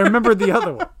 I remembered the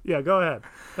other one. Yeah, go ahead.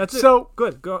 That's it. So-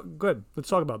 good. Good. Let's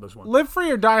talk about this one. Live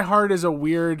Free or Die Hard is a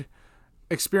weird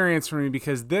experience for me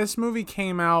because this movie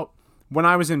came out when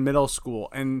I was in middle school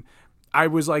and I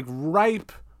was like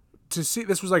ripe to see.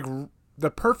 This was like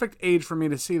the perfect age for me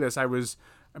to see this. I was,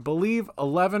 I believe,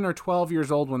 11 or 12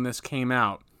 years old when this came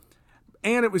out.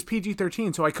 And it was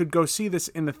PG-13, so I could go see this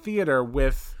in the theater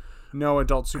with no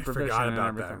adult supervision. Forgot and about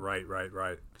everything. that.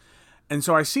 Right. And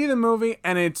so I see the movie,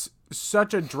 and it's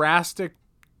such a drastic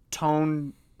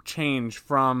tone change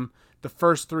from the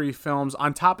first three films,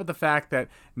 on top of the fact that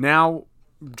now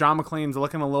John McClane's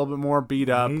looking a little bit more beat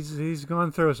up. He's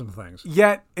gone through some things.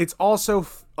 Yet it's also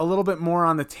a little bit more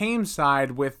on the tame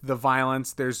side with the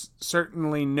violence. There's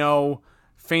certainly no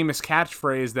famous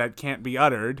catchphrase that can't be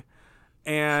uttered.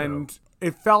 And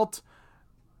it felt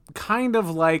kind of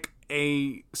like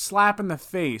a slap in the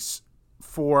face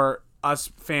for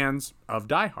us fans of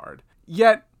Die Hard.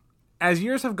 Yet, as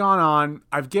years have gone on,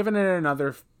 I've given it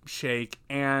another shake,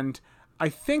 and I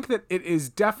think that it is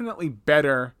definitely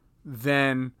better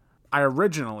than I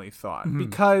originally thought,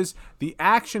 because the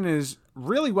action is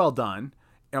really well done.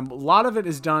 A lot of it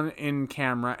is done in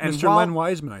camera. And Mr. Len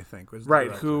Wiseman, I think, was the right,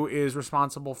 director. who is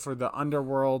responsible for the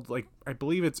Underworld, like I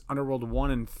believe it's Underworld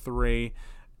 1 and 3,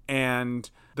 and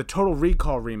the Total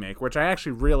Recall remake, which I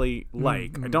actually really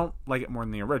like. I don't like it more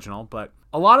than the original, but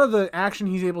a lot of the action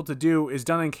he's able to do is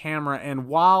done in camera, and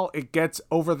while it gets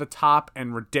over the top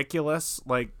and ridiculous,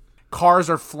 like cars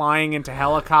are flying into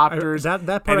helicopters. That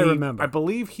part and I remember. I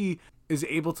believe he is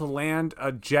able to land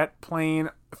a jet plane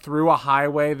through a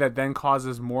highway that then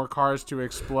causes more cars to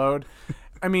explode.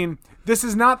 I mean, this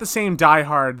is not the same Die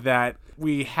Hard that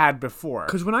we had before.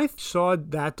 Because when I saw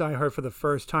that Die Hard for the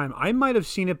first time, I might have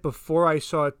seen it before I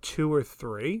saw 2 or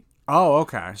 3. Oh,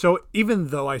 okay. So even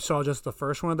though I saw just the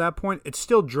first one at that point, it's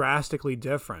still drastically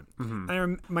different.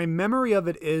 And my memory of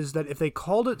it is that if they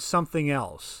called it something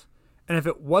else, and if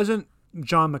it wasn't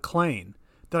John McClane,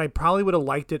 that I probably would have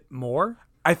liked it more.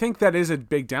 I think that is a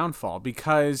big downfall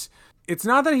because it's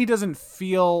not that he doesn't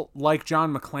feel like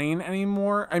John McClane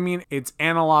anymore. I mean, it's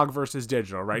analog versus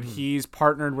digital, right? He's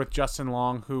partnered with Justin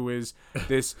Long, who is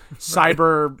this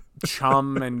cyber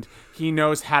chum, and he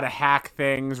knows how to hack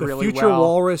things The really future well.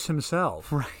 walrus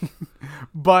himself.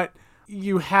 But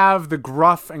you have the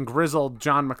gruff and grizzled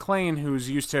John McClane, who's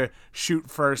used to shoot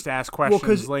first, ask Well, questions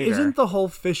because later. isn't the whole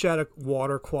fish out of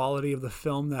water quality of the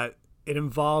film that it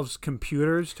involves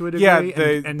computers to a degree? Yeah,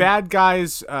 the and bad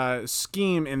guy's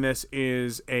scheme in this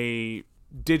is a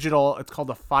digital. It's called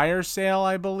a fire sale,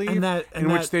 I believe, And that- in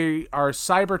which they are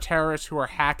cyber terrorists who are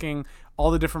hacking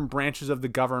all the different branches of the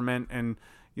government, and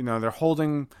they're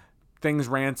holding things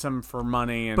ransom for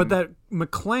money. And But that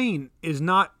McClane is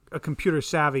not a computer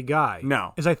savvy guy.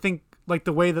 No. Is I think like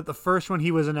the way that the first one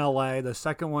he was in L.A., the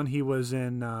second one he was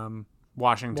in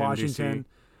Washington. Washington. D.C.,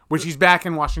 which he's back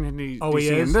in Washington, Oh, he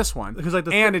D.C. is? in this one. Because, like,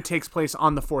 and it takes place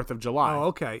on the 4th of July. Oh,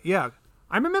 okay. Yeah.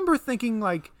 I remember thinking,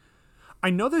 like, I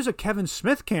know there's a Kevin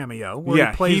Smith cameo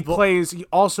where he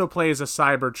also plays a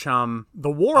cyber chum. the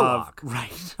Warlock.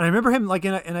 Right. And I remember him, like,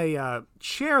 in a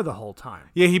chair the whole time.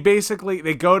 Yeah,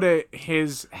 they go to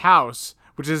his house,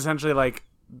 which is essentially like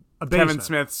A Kevin basement.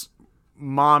 Smith's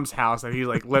mom's house that he's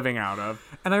like living out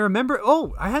of. And I remember,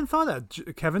 I hadn't thought of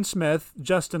that. Kevin Smith,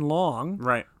 Justin Long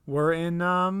Right. were in,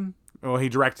 Well, he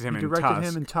directed him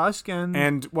in Tusk. and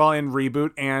And, well, in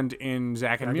Reboot and in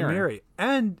Zack and Miri.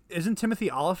 And isn't Timothy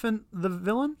Oliphant the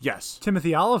villain? Yes.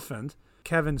 Timothy Oliphant,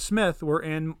 Kevin Smith were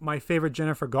in my favorite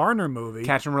Jennifer Garner movie,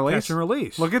 Catch and Release? Catch and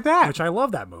Release. Look at that. Which I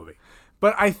love that movie.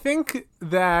 But I think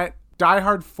that Die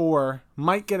Hard 4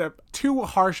 might get too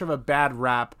harsh of a bad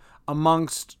rap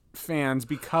amongst fans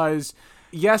because,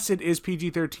 yes, it is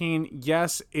PG-13.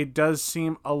 Yes, it does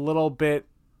seem a little bit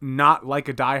not like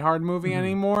a Die Hard movie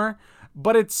anymore,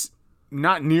 but it's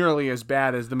not nearly as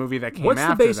bad as the movie that came What's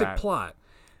after the basic that. plot?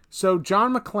 So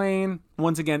John McClane,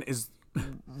 once again, is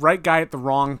right guy at the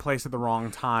wrong place at the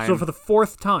wrong time. So for the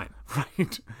fourth time.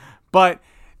 Right. But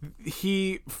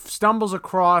he stumbles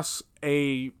across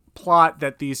a plot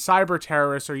that these cyber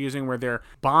terrorists are using where they're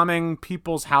bombing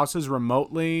people's houses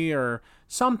remotely or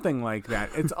something like that.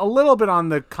 It's a little bit on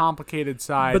the complicated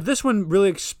side. But this one really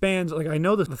expands. Like I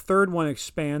know that the third one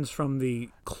expands from the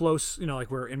close,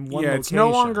 like we're in one location. It's no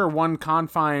longer one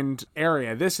confined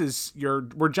area. This is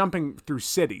we're jumping through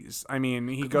cities. I mean,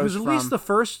 he goes Because from at least the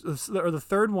first or the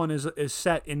third one is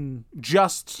set in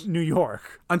just New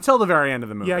York. until the very end of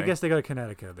the movie. Yeah, I guess they go to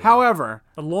Connecticut. However,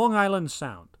 a Long Island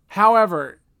Sound.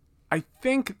 I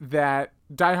think that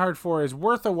Die Hard 4 is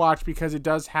worth a watch because it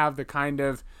does have the kind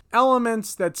of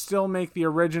elements that still make the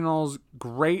originals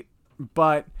great,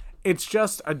 but it's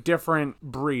just a different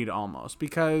breed almost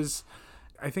because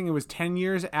I think it was 10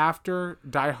 years after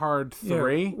Die Hard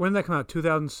 3. Yeah. When did that come out?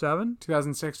 2007?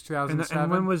 2006, 2007.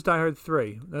 And when was Die Hard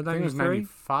 3? I think it was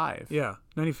 95. Yeah,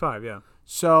 95, yeah.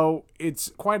 So it's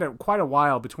quite a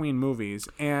while between movies.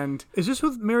 And is this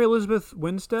with Mary Elizabeth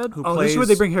Winstead? Who this plays is where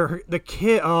they bring the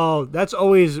kid. Oh, that's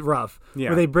always rough. Yeah.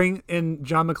 Where they bring in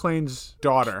John McClane's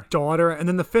daughter, and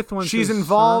then the fifth one. She's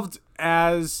involved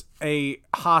as a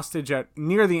hostage at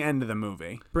near the end of the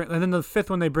movie. And then the fifth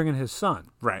one they bring in his son.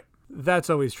 Right. That's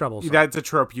always troublesome. That's a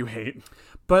trope you hate.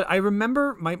 But I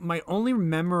remember my only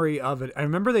memory of it. I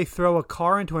remember they throw a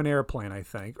car into an airplane, I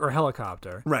think, or a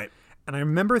helicopter. Right. And I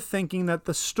remember thinking that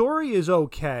the story is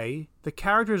okay, the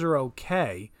characters are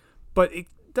okay, but it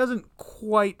doesn't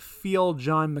quite feel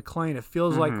John McClane. It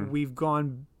feels like we've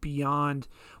gone beyond.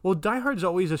 Well, Die Hard's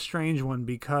always a strange one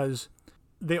because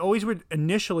they always were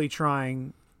initially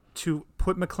trying to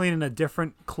put McClane in a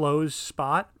different closed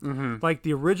spot. Like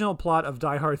the original plot of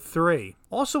Die Hard 3,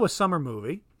 also a summer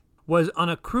movie, was on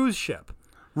a cruise ship.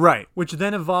 Right. Which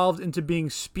then evolved into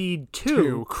being Speed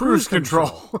 2, Cruise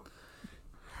Control.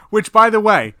 Which, by the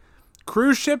way,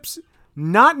 cruise ships,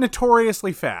 not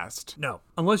notoriously fast. No,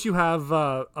 unless you have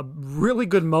a really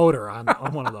good motor on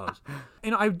one of those.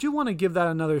 I do want to give that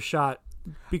another shot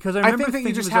because I remember think that you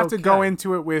thinking just it have was to go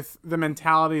into it with the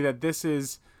mentality that this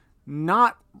is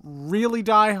not really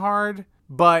Die Hard,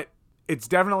 but it's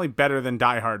definitely better than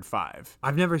Die Hard 5.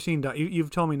 I've never seen You've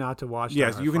told me not to watch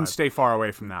Yes, Die Hard you can 5. stay far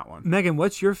away from that one. Megan,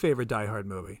 what's your favorite Die Hard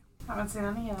movie? I haven't seen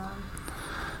any of them.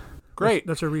 Great.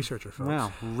 That's a researcher, folks.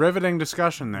 Wow, riveting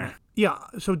discussion there. Yeah,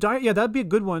 so that'd be a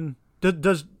good one.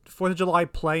 Does 4th of July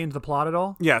play into the plot at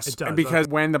all? Yes, it does. because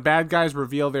when the bad guys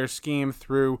reveal their scheme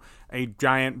through a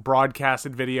giant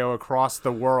broadcasted video across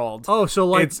the world. Oh, so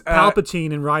like it's,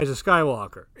 Palpatine in Rise of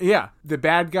Skywalker. Yeah, the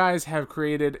bad guys have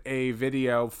created a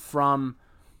video from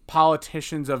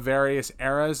politicians of various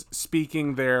eras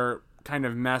speaking their kind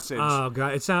of message. Oh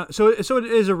god, it sounds so it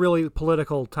is a really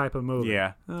political type of movie.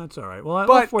 Yeah. That's all right. Well, I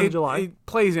but love 4th of July. It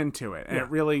plays into it, and Yeah. it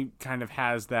really kind of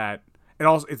has that.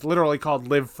 It's literally called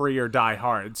Live Free or Die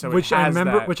Hard. So which it has I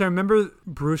remember, that.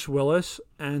 Bruce Willis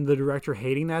and the director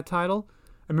hating that title.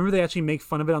 I remember they actually make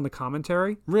fun of it on the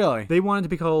commentary. Really? They wanted to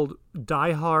be called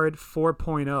Die Hard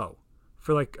 4.0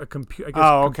 for like a computer.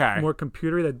 Oh, okay. More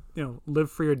computer that Live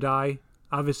Free or Die.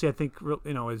 Obviously, I think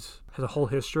has a whole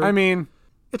history. I mean,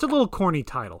 it's a little corny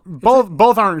title.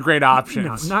 both aren't great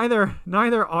options. No,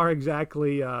 neither are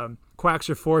exactly.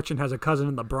 Quaxer Fortune has a cousin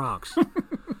in the Bronx.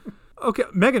 Okay,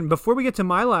 Megan, before we get to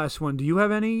my last one, do you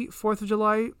have any 4th of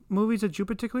July movies that you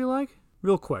particularly like?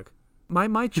 Real quick.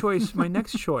 My choice, my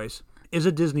next choice is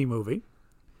a Disney movie.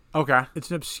 Okay. It's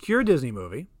an obscure Disney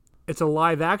movie. It's a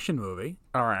live action movie.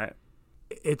 All right.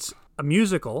 It's a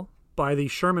musical by the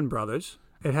Sherman Brothers.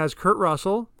 It has Kurt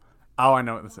Russell Oh, I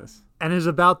know what this is. and is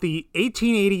about the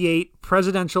 1888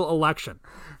 presidential election.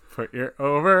 Put your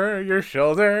over your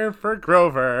shoulder for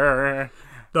Grover.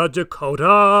 The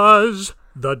Dakotas.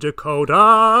 The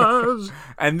Dakotas.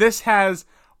 And this has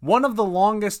one of the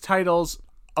longest titles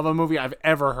of a movie I've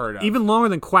ever heard of. Even longer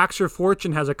than Quaxer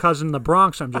Fortune has a cousin in the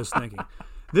Bronx, I'm just thinking.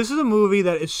 This is a movie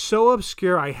that is so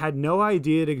obscure I had no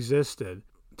idea it existed.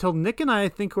 Till Nick and I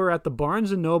think were at the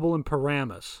Barnes & Noble in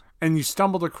Paramus. And you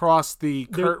stumbled across the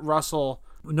Kurt Russell.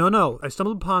 No. I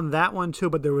stumbled upon that one too,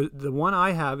 but there was the one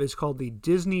I have is called the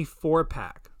Disney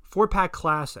 4-Pack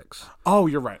Classics, Oh,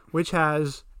 you're right. which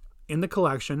has in the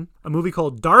collection a movie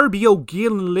called Darby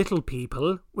O'Gill and Little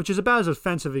People, which is about as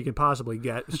offensive as you can possibly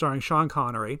get, starring Sean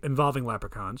Connery, involving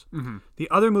leprechauns. Mm-hmm. The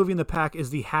other movie in the pack is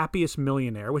The Happiest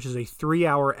Millionaire, which is a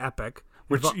 3-hour epic.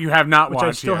 Which you have not which watched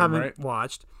I still yet, haven't right?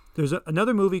 watched. There's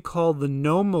another movie called The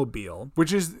Gnome-Mobile.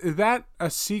 Which is that a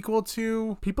sequel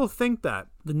to? People think that.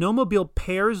 The Gnome-Mobile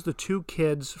pairs the two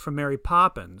kids from Mary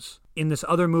Poppins in this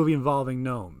other movie involving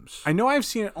gnomes. I know I've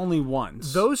seen it only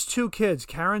once. Those two kids,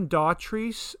 Karen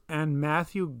Daughtry and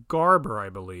Matthew Garber, I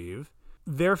believe,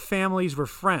 their families were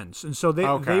friends. And so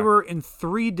Okay. they were in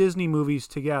 3 Disney movies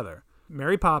together.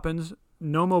 Mary Poppins,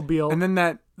 Gnome-Mobile, And then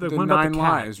the one about Nine the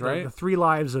cat, Lives, right? The 3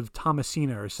 Lives of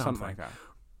Thomasina or something. Something like that.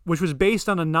 Which was based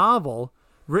on a novel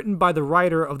written by the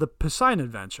writer of the Poseidon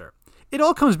Adventure. It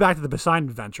all comes back to the Poseidon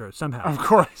Adventure somehow. Of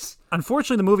course.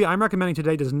 Unfortunately, the movie I'm recommending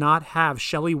today does not have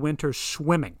Shelley Winter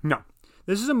swimming. No.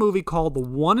 This is a movie called The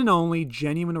One and Only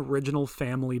Genuine Original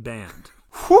Family Band.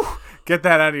 Whew. Get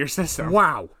that out of your system.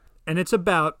 Wow. And it's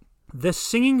about this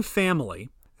singing family.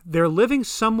 They're living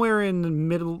somewhere in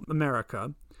middle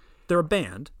America. They're a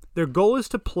band. Their goal is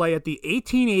to play at the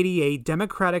 1888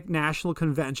 Democratic National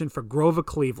Convention for Grover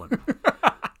Cleveland.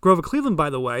 Grover Cleveland, by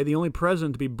the way, the only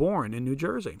president to be born in New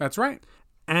Jersey. That's right.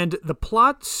 And the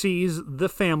plot sees the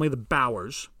family, the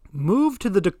Bowers, move to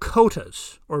the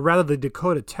Dakotas, or rather the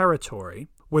Dakota Territory,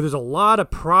 where there's a lot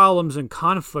of problems and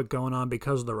conflict going on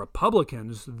because of the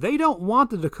Republicans. They don't want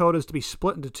the Dakotas to be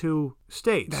split into 2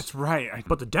 states. That's right.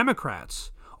 But the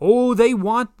Democrats, they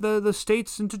want the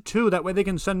states into 2. That way they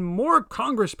can send more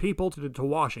Congress people to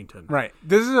Washington. Right.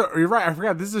 You're right. I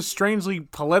forgot. This is a strangely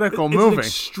political It's movie. an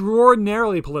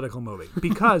extraordinarily political movie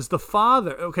because the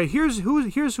father. Okay, here's who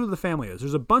the family is.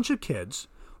 There's a bunch of kids.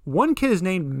 One kid is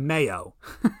named Mayo.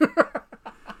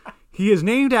 He is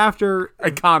named after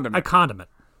A condiment. a condiment.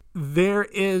 There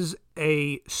is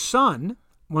a son,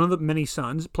 one of the many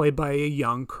sons, played by a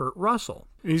young Kurt Russell.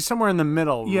 He's somewhere in the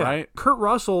middle, Yeah, right? Kurt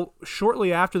Russell,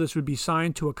 shortly after this, would be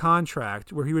signed to a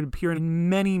contract where he would appear in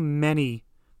many, many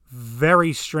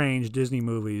very strange Disney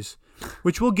movies,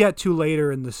 which we'll get to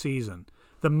later in the season.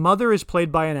 The mother is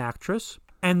played by an actress,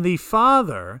 and the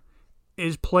father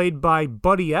is played by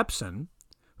Buddy Epson,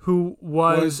 who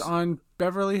Was on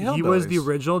Beverly Hills. he was the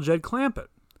original Jed Clampett.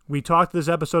 We talked this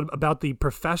episode about the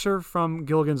professor from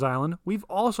Gilligan's Island. We've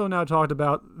also now talked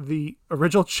about the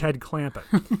original Jed Clampett.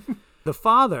 The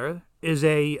father is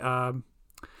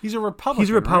He's a Republican. He's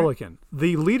a Republican. Right?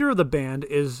 The leader of the band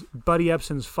is Buddy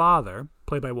Epson's father,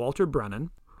 played by Walter Brennan,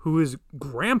 who is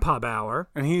Grandpa Bauer.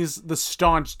 And he's the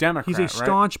staunch Democrat. He's a right?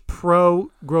 staunch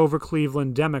pro-Grover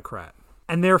Cleveland Democrat.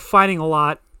 And they're fighting a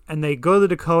lot, and they go to the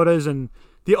Dakotas, and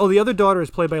the other daughter is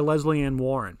played by Leslie Ann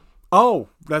Warren, Oh,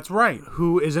 that's right.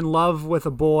 who is in love with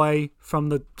a boy from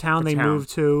the town they moved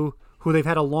to, who they've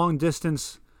had a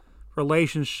long-distance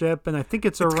relationship, and I think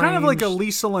it's arranged. Kind of like a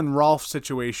Liesel and Rolf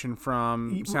situation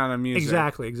from Sound of Music.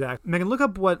 Exactly. Megan, look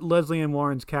up what Leslie Ann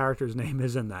Warren's character's name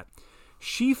is in that.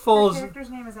 She The falls. character's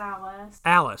name is Alice.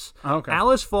 Alice. Okay.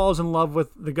 Alice falls in love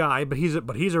with the guy, but he's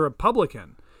a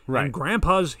Republican. Right. And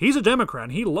Grandpa's a Democrat.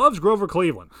 And he loves Grover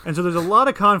Cleveland, and so there's a lot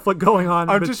of conflict going on.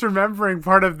 I'm just remembering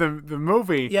part of the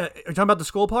movie. yeah. Are you talking about the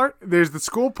school part? There's the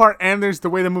school part and there's the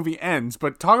way the movie ends.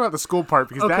 But talk about the school part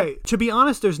because Okay. To be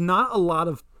honest, there's not a lot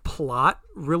of plot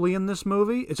really in this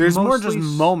movie. It's There's more mostly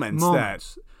just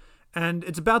moments and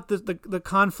it's about the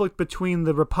conflict between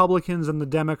the Republicans and the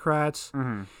Democrats.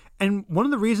 Mm-hmm. And one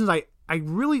of the reasons I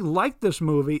really like this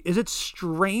movie is it's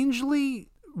strangely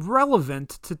relevant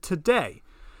to today.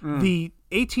 The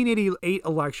 1888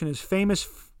 election is famous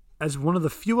as one of the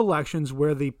few elections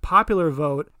where the popular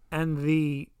vote and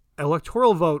the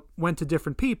electoral vote went to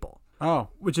different people, Oh,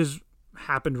 which has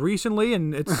happened recently,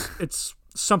 and it's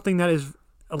something that is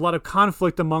a lot of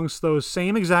conflict amongst those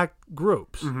same exact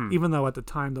groups, even though at the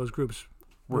time those groups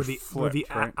were the flipped,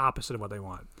 right? opposite of what they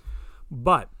wanted.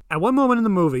 But at one moment in the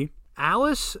movie,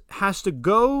 Alice has to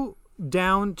go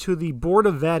down to the Board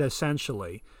of Ed,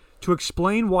 essentially, to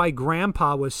explain why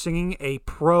Grandpa was singing a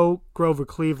pro Grover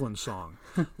Cleveland song.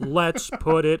 Let's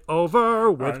put it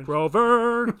over with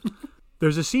Grover.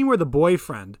 There's a scene where the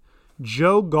boyfriend,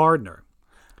 Joe Gardner,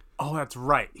 Oh, that's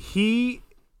right. he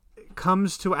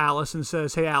comes to Alice and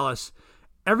says, "Hey, Alice,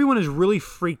 everyone is really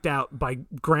freaked out by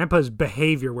Grandpa's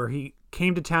behavior where he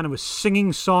came to town and was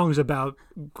singing songs about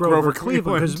Grover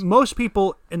Cleveland. Because most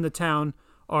people in the town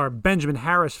are Benjamin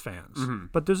Harris fans,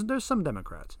 but there's some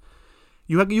Democrats.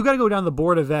 You got to go down to the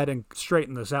Board of Ed and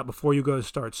straighten this out before you go to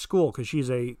start school because she's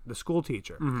the school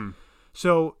teacher."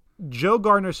 So Joe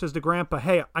Gardner says to Grandpa,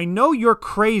 "Hey, I know you're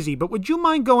crazy, but would you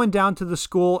mind going down to the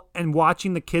school and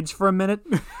watching the kids for a minute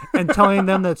and telling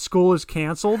them that school is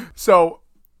canceled?" So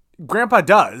Grandpa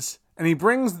does, and he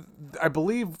brings, I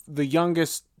believe, the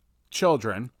youngest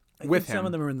children with him. Some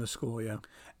of them are in the school, yeah.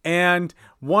 And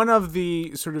one of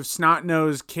the sort of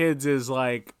snot-nosed kids is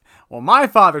like, "Well, my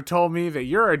father told me that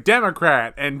you're a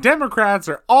Democrat, and Democrats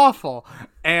are awful."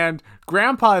 And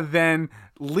Grandpa then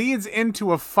leads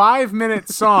into a 5-minute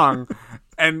song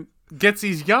and gets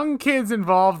these young kids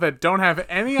involved that don't have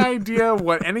any idea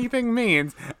what anything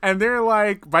means. And they're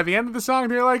like, by the end of the song,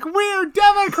 they're like, "We're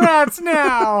Democrats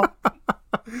now."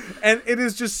 And it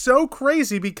is just so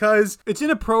crazy because It's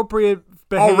inappropriate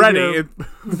behavior. already,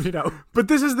 You know. but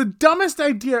this is the dumbest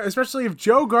idea, especially if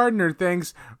Joe Gardner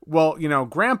thinks, well,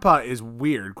 Grandpa is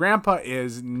weird. Grandpa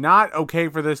is not okay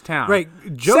for this town. Right.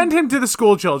 Send him to the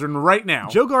school children right now.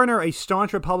 Joe Gardner, a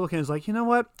staunch Republican, is like, you know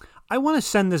what? I want to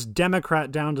send this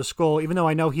Democrat down to school, even though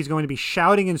I know he's going to be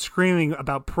shouting and screaming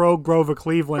about pro-Grover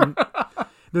Cleveland.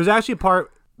 There's actually a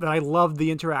part that I loved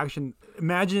the interaction.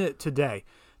 Imagine it today.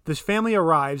 This family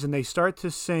arrives and they start to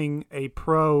sing a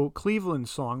pro-Cleveland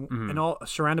song and all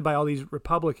surrounded by all these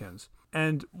Republicans.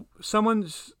 And someone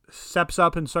steps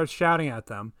up and starts shouting at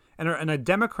them. And a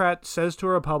Democrat says to a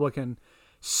Republican,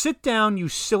 "Sit down, you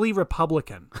silly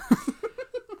Republican."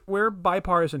 We're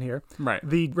bipartisan here. Right.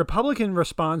 The Republican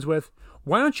responds with,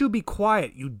 "Why don't you be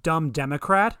quiet, you dumb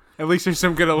Democrat?" At least there's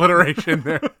some good alliteration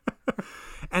there.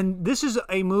 And this is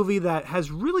a movie that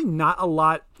has really not a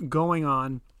lot going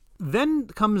on. Then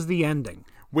comes the ending.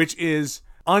 Which is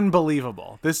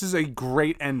unbelievable. This is a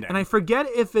great ending. And I forget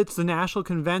if it's the national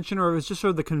convention or if it's just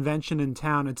sort of the convention in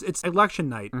town. It's election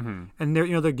night. And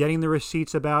they're getting the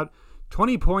receipts about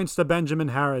 20 points to Benjamin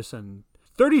Harrison,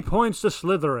 30 points to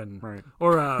Slytherin, Right.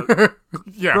 or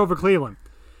yeah. Grover Cleveland.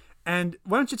 And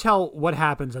why don't you tell what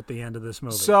happens at the end of this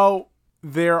movie? So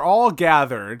they're all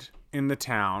gathered in the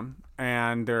town,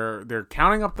 and they're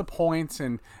counting up the points,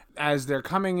 and as they're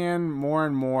coming in more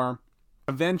and more,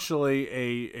 eventually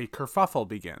a kerfuffle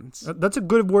begins. That's a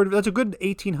good word. That's a good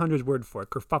 1800s word for it,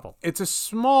 kerfuffle. It's a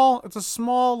small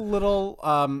little,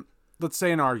 let's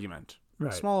say an argument.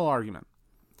 Right. Small little argument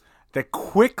that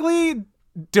quickly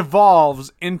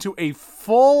devolves into a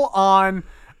full-on,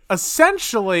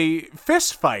 essentially,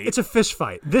 fist fight. It's a fist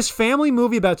fight. This family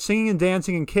movie about singing and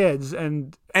dancing and kids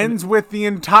and ends with the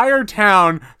entire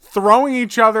town throwing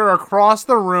each other across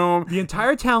the room, the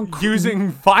entire town using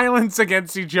violence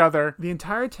against each other. The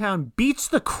entire town beats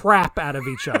the crap out of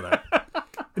each other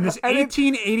in this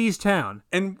 1880s town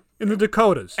And in the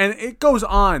Dakotas. and it goes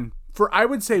on for, I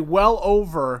would say, well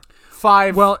over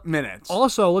 5 minutes.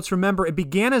 Also, let's remember it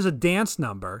began as a dance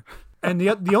number, and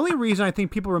the only reason I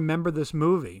think people remember this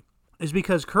movie is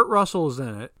because Kurt Russell is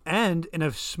in it, and in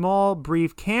a small,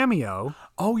 brief cameo.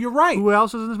 Oh, you're right. Who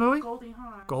else is in this movie? Goldie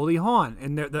Hawn. Goldie Hawn.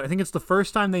 And I think it's the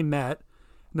first time they met,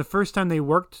 and the first time they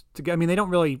worked together. I mean, they don't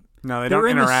really... No, they they're don't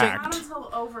in the interact. Not until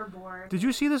Overboard. Did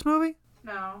you see this movie?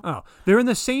 No. Oh, they're in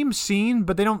the same scene,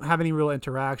 but they don't have any real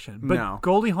interaction. But No.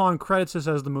 Goldie Hawn credits this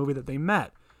as the movie that they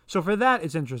met. So for that,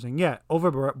 it's interesting. Yeah,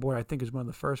 Overboard, I think, is one of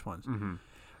the first ones.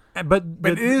 But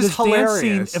it is this dance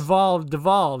scene hilarious.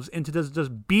 devolves into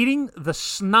just beating the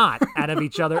snot out of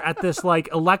each other at this like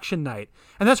election night,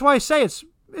 and that's why I say it's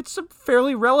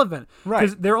fairly relevant. Right.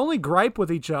 Because their only gripe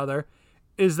with each other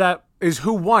is that Is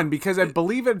who won, because I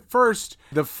believe at first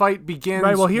the fight begins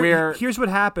right. Well, where here's what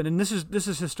happened, and this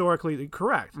is historically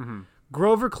correct.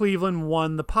 Grover Cleveland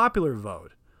won the popular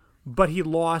vote, but he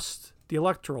lost the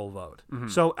electoral vote.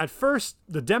 So at first,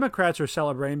 the Democrats are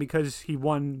celebrating because he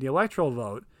won the electoral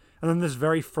vote, and then this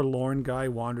very forlorn guy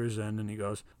wanders in and he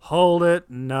goes, "Hold it,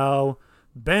 no,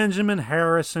 Benjamin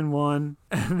Harrison won,"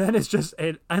 and then it's just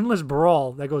an endless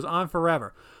brawl that goes on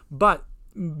forever. But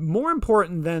more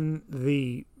important than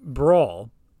the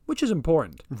brawl, which is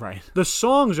important, right. the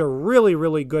songs are really,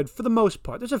 really good for the most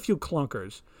part. There's a few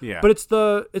clunkers, Yeah. but it's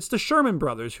the Sherman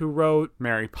Brothers who wrote.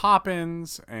 Mary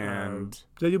Poppins and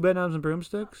Did they do Bedknobs and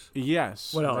Broomsticks?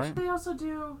 yes. What else? right? They also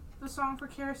do the song for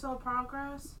Carousel of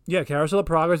Progress? Yeah, Carousel of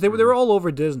Progress. They were all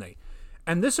over Disney.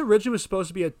 And this originally was supposed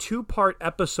to be a 2-part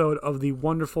episode of The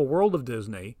Wonderful World of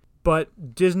Disney,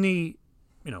 but Disney,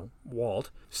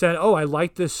 Walt, said, oh, I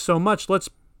like this so much, let's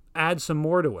add some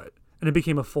more to it. And it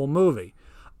became a full movie.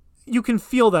 You can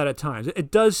feel that at times.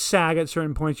 It does sag at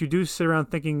certain points. You do sit around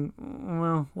thinking,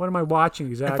 well, what am I watching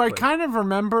exactly? If I kind of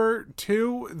remember,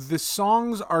 too, the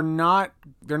songs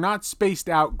they're not spaced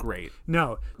out great.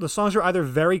 No, the songs are either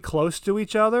very close to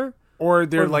each other, or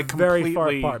they're very completely far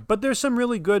apart. But there's some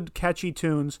really good, catchy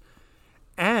tunes.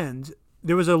 And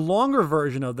there was a longer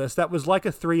version of this that was like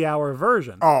a 3-hour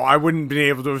version. Oh, I wouldn't be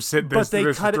able to sit this. But they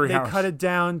this cut for it. 3 They hours. cut it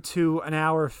down to an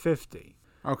hour 50.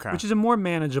 Okay. Which is a more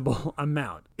manageable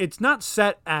amount. It's not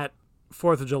set at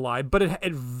 4th of July, but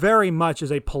it very much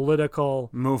is a political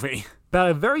movie.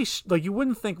 About a very you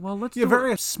wouldn't think. Well, let's do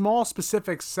very small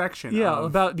specific section.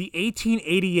 About the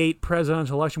 1888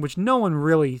 presidential election, which no one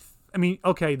really. I mean,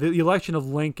 okay, the election of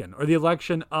Lincoln or the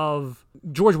election of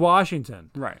George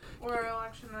Washington, right? Or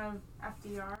election of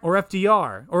FDR. Or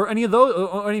FDR, or any of those,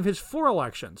 or any of his 4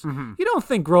 elections. Mm-hmm. You don't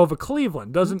think Grover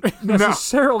Cleveland doesn't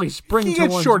necessarily spring to one's He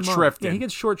gets short shrifted. Yeah, he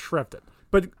gets short shrifted.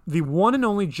 But the one and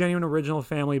only genuine original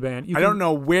family band. I don't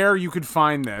know where you could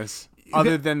find this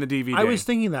other than the DVD. I was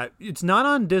thinking that it's not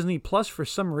on Disney Plus for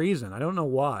some reason. I don't know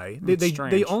why.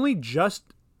 They only just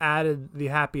added The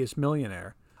Happiest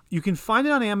Millionaire. You can find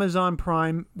it on Amazon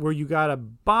Prime where you gotta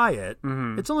buy it.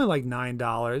 Mm-hmm. It's only like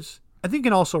 $9. I think you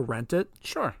can also rent it.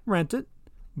 Sure. Rent it.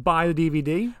 Buy the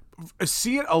DVD.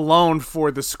 See it alone for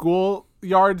the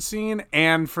schoolyard scene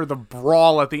and for the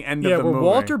brawl at the end of the movie. Yeah, where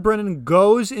Walter Brennan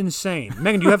goes insane.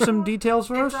 Megan, do you have some details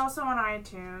for us? It's also on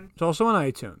iTunes. It's also on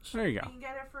iTunes. There you go. You can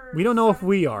get it for we don't know if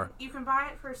we are. You can buy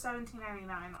it for $17.99.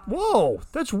 Whoa,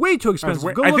 that's way too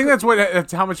expensive. I think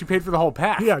that's how much you paid for the whole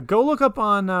pack. Yeah, go look up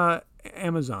on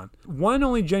Amazon. One and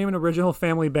only genuine original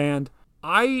family band.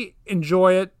 I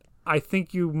enjoy it. I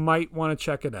think you might want to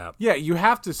check it out. Yeah, you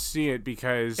have to see it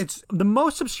because it's the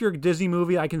most obscure Disney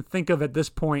movie I can think of at this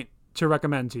point to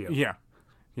recommend to you. Yeah.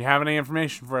 You have any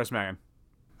information for us, Megan?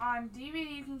 On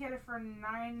DVD, you can get it for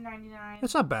 $9.99.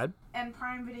 That's not bad. And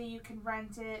Prime Video, you can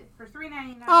rent it for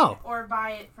 $3.99. Oh. Or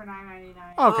buy it for $9.99.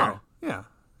 Okay. Oh, yeah.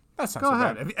 That's not Go so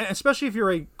ahead. bad. Especially if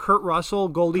you're a Kurt Russell,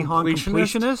 Goldie Hawn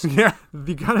completionist. Yeah.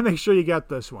 You got to make sure you get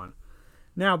this one.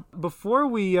 Now, before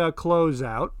we close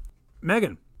out,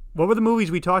 Megan, what were the movies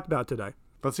we talked about today?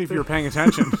 Let's see if you were paying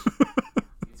attention.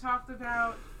 We talked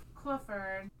about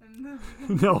Clifford.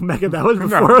 No, Megan, that was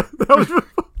before. That was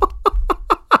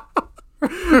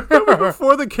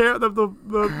before the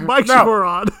mics were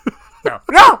on.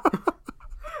 No.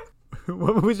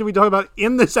 What movies did we talk about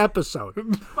in this episode?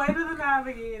 Flight of the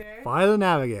Navigator. Flight of the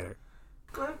Navigator.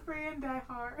 Live Free and Die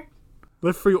Hard.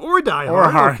 Live Free or Die Or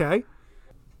Hard. Hard. Okay.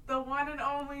 The one and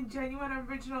only genuine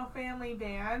original family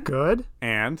band. Good.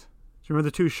 And? Do you remember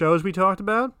the 2 shows we talked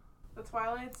about? The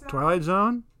Twilight Zone. Twilight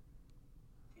Zone.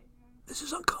 This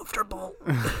is uncomfortable.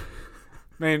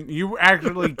 Man, you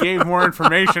actually gave more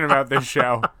information about this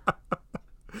show.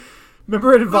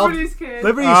 Remember it involved Liberty's Kids.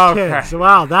 Liberty's Kids.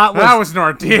 Wow, that was an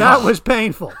ordeal. That was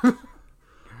painful.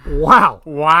 Wow.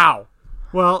 Wow.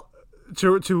 Well,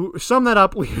 to sum that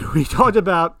up, we talked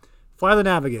about Fly the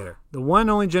Navigator, the one and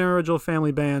only genuine original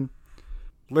family band,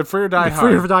 Live Free or Die Live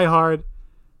Free Hard. or Die Hard,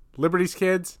 Liberty's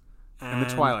Kids, and the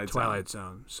Twilight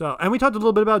Zone. So, and we talked a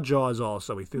little bit about Jaws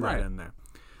also. We threw that Right. in there.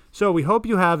 So we hope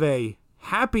you have a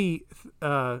happy,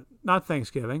 not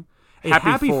Thanksgiving,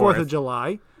 happy 4th of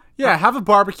July. Yeah, have a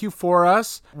barbecue for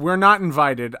us. We're not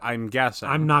invited, I'm guessing.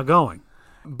 I'm not going.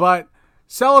 But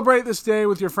celebrate this day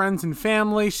with your friends and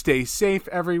family. Stay safe,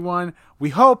 everyone. We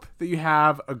hope that you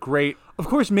have a great... Of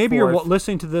course, maybe you're 4th.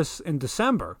 listening to this in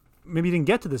December. Maybe you didn't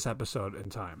get to this episode in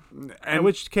time. And in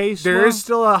which case... there is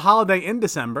still a holiday in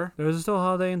December. There is still a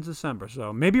holiday in December.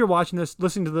 So maybe you're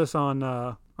listening to this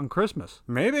on Christmas.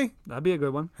 Maybe. That'd be a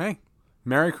good one. Hey,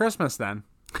 Merry Christmas then.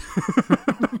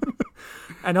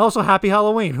 And also Happy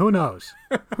Halloween. Who knows?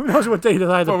 Who knows what day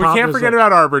tonight the But we can't forget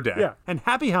about Arbor Day. Yeah. And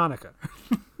Happy Hanukkah.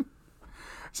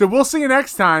 So we'll see you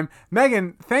next time.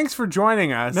 Megan, thanks for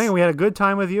joining us. Megan, we had a good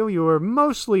time with you. You were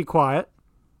mostly quiet.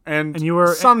 And you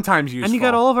were sometimes useful. And you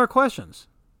got all of our questions.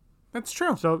 That's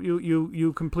true. So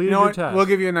you completed You know your what? task. We'll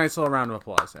give you a nice little round of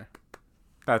applause there.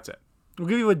 That's it. We'll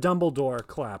give you a Dumbledore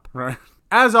clap. Right.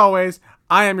 As always,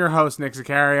 I am your host, Nick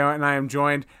Zaccario, and I am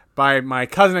joined by my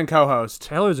cousin and co-host,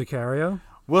 Taylor Zaccario.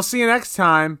 We'll see you next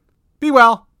time. Be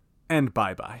well, and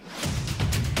bye-bye.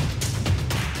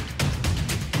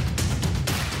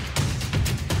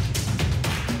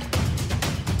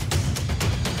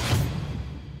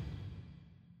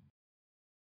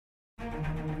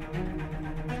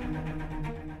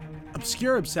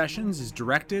 Obscure Obsessions is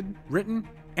directed, written,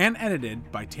 and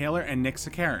edited by Taylor and Nick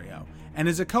Sicario, and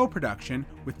is a co-production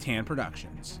with Tan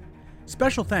Productions.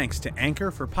 Special thanks to Anchor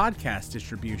for podcast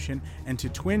distribution and to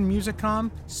Twin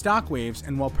Musicom, Stockwaves,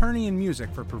 and Walpernian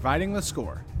Music for providing the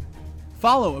score.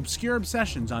 Follow Obscure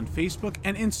Obsessions on Facebook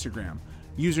and Instagram,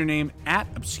 username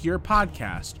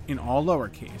 @ObscurePodcast in all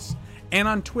lowercase, and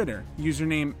on Twitter,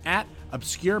 username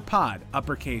 @ObscurePod,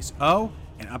 uppercase O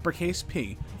and uppercase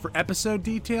P, for episode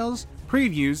details,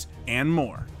 previews, and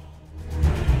more.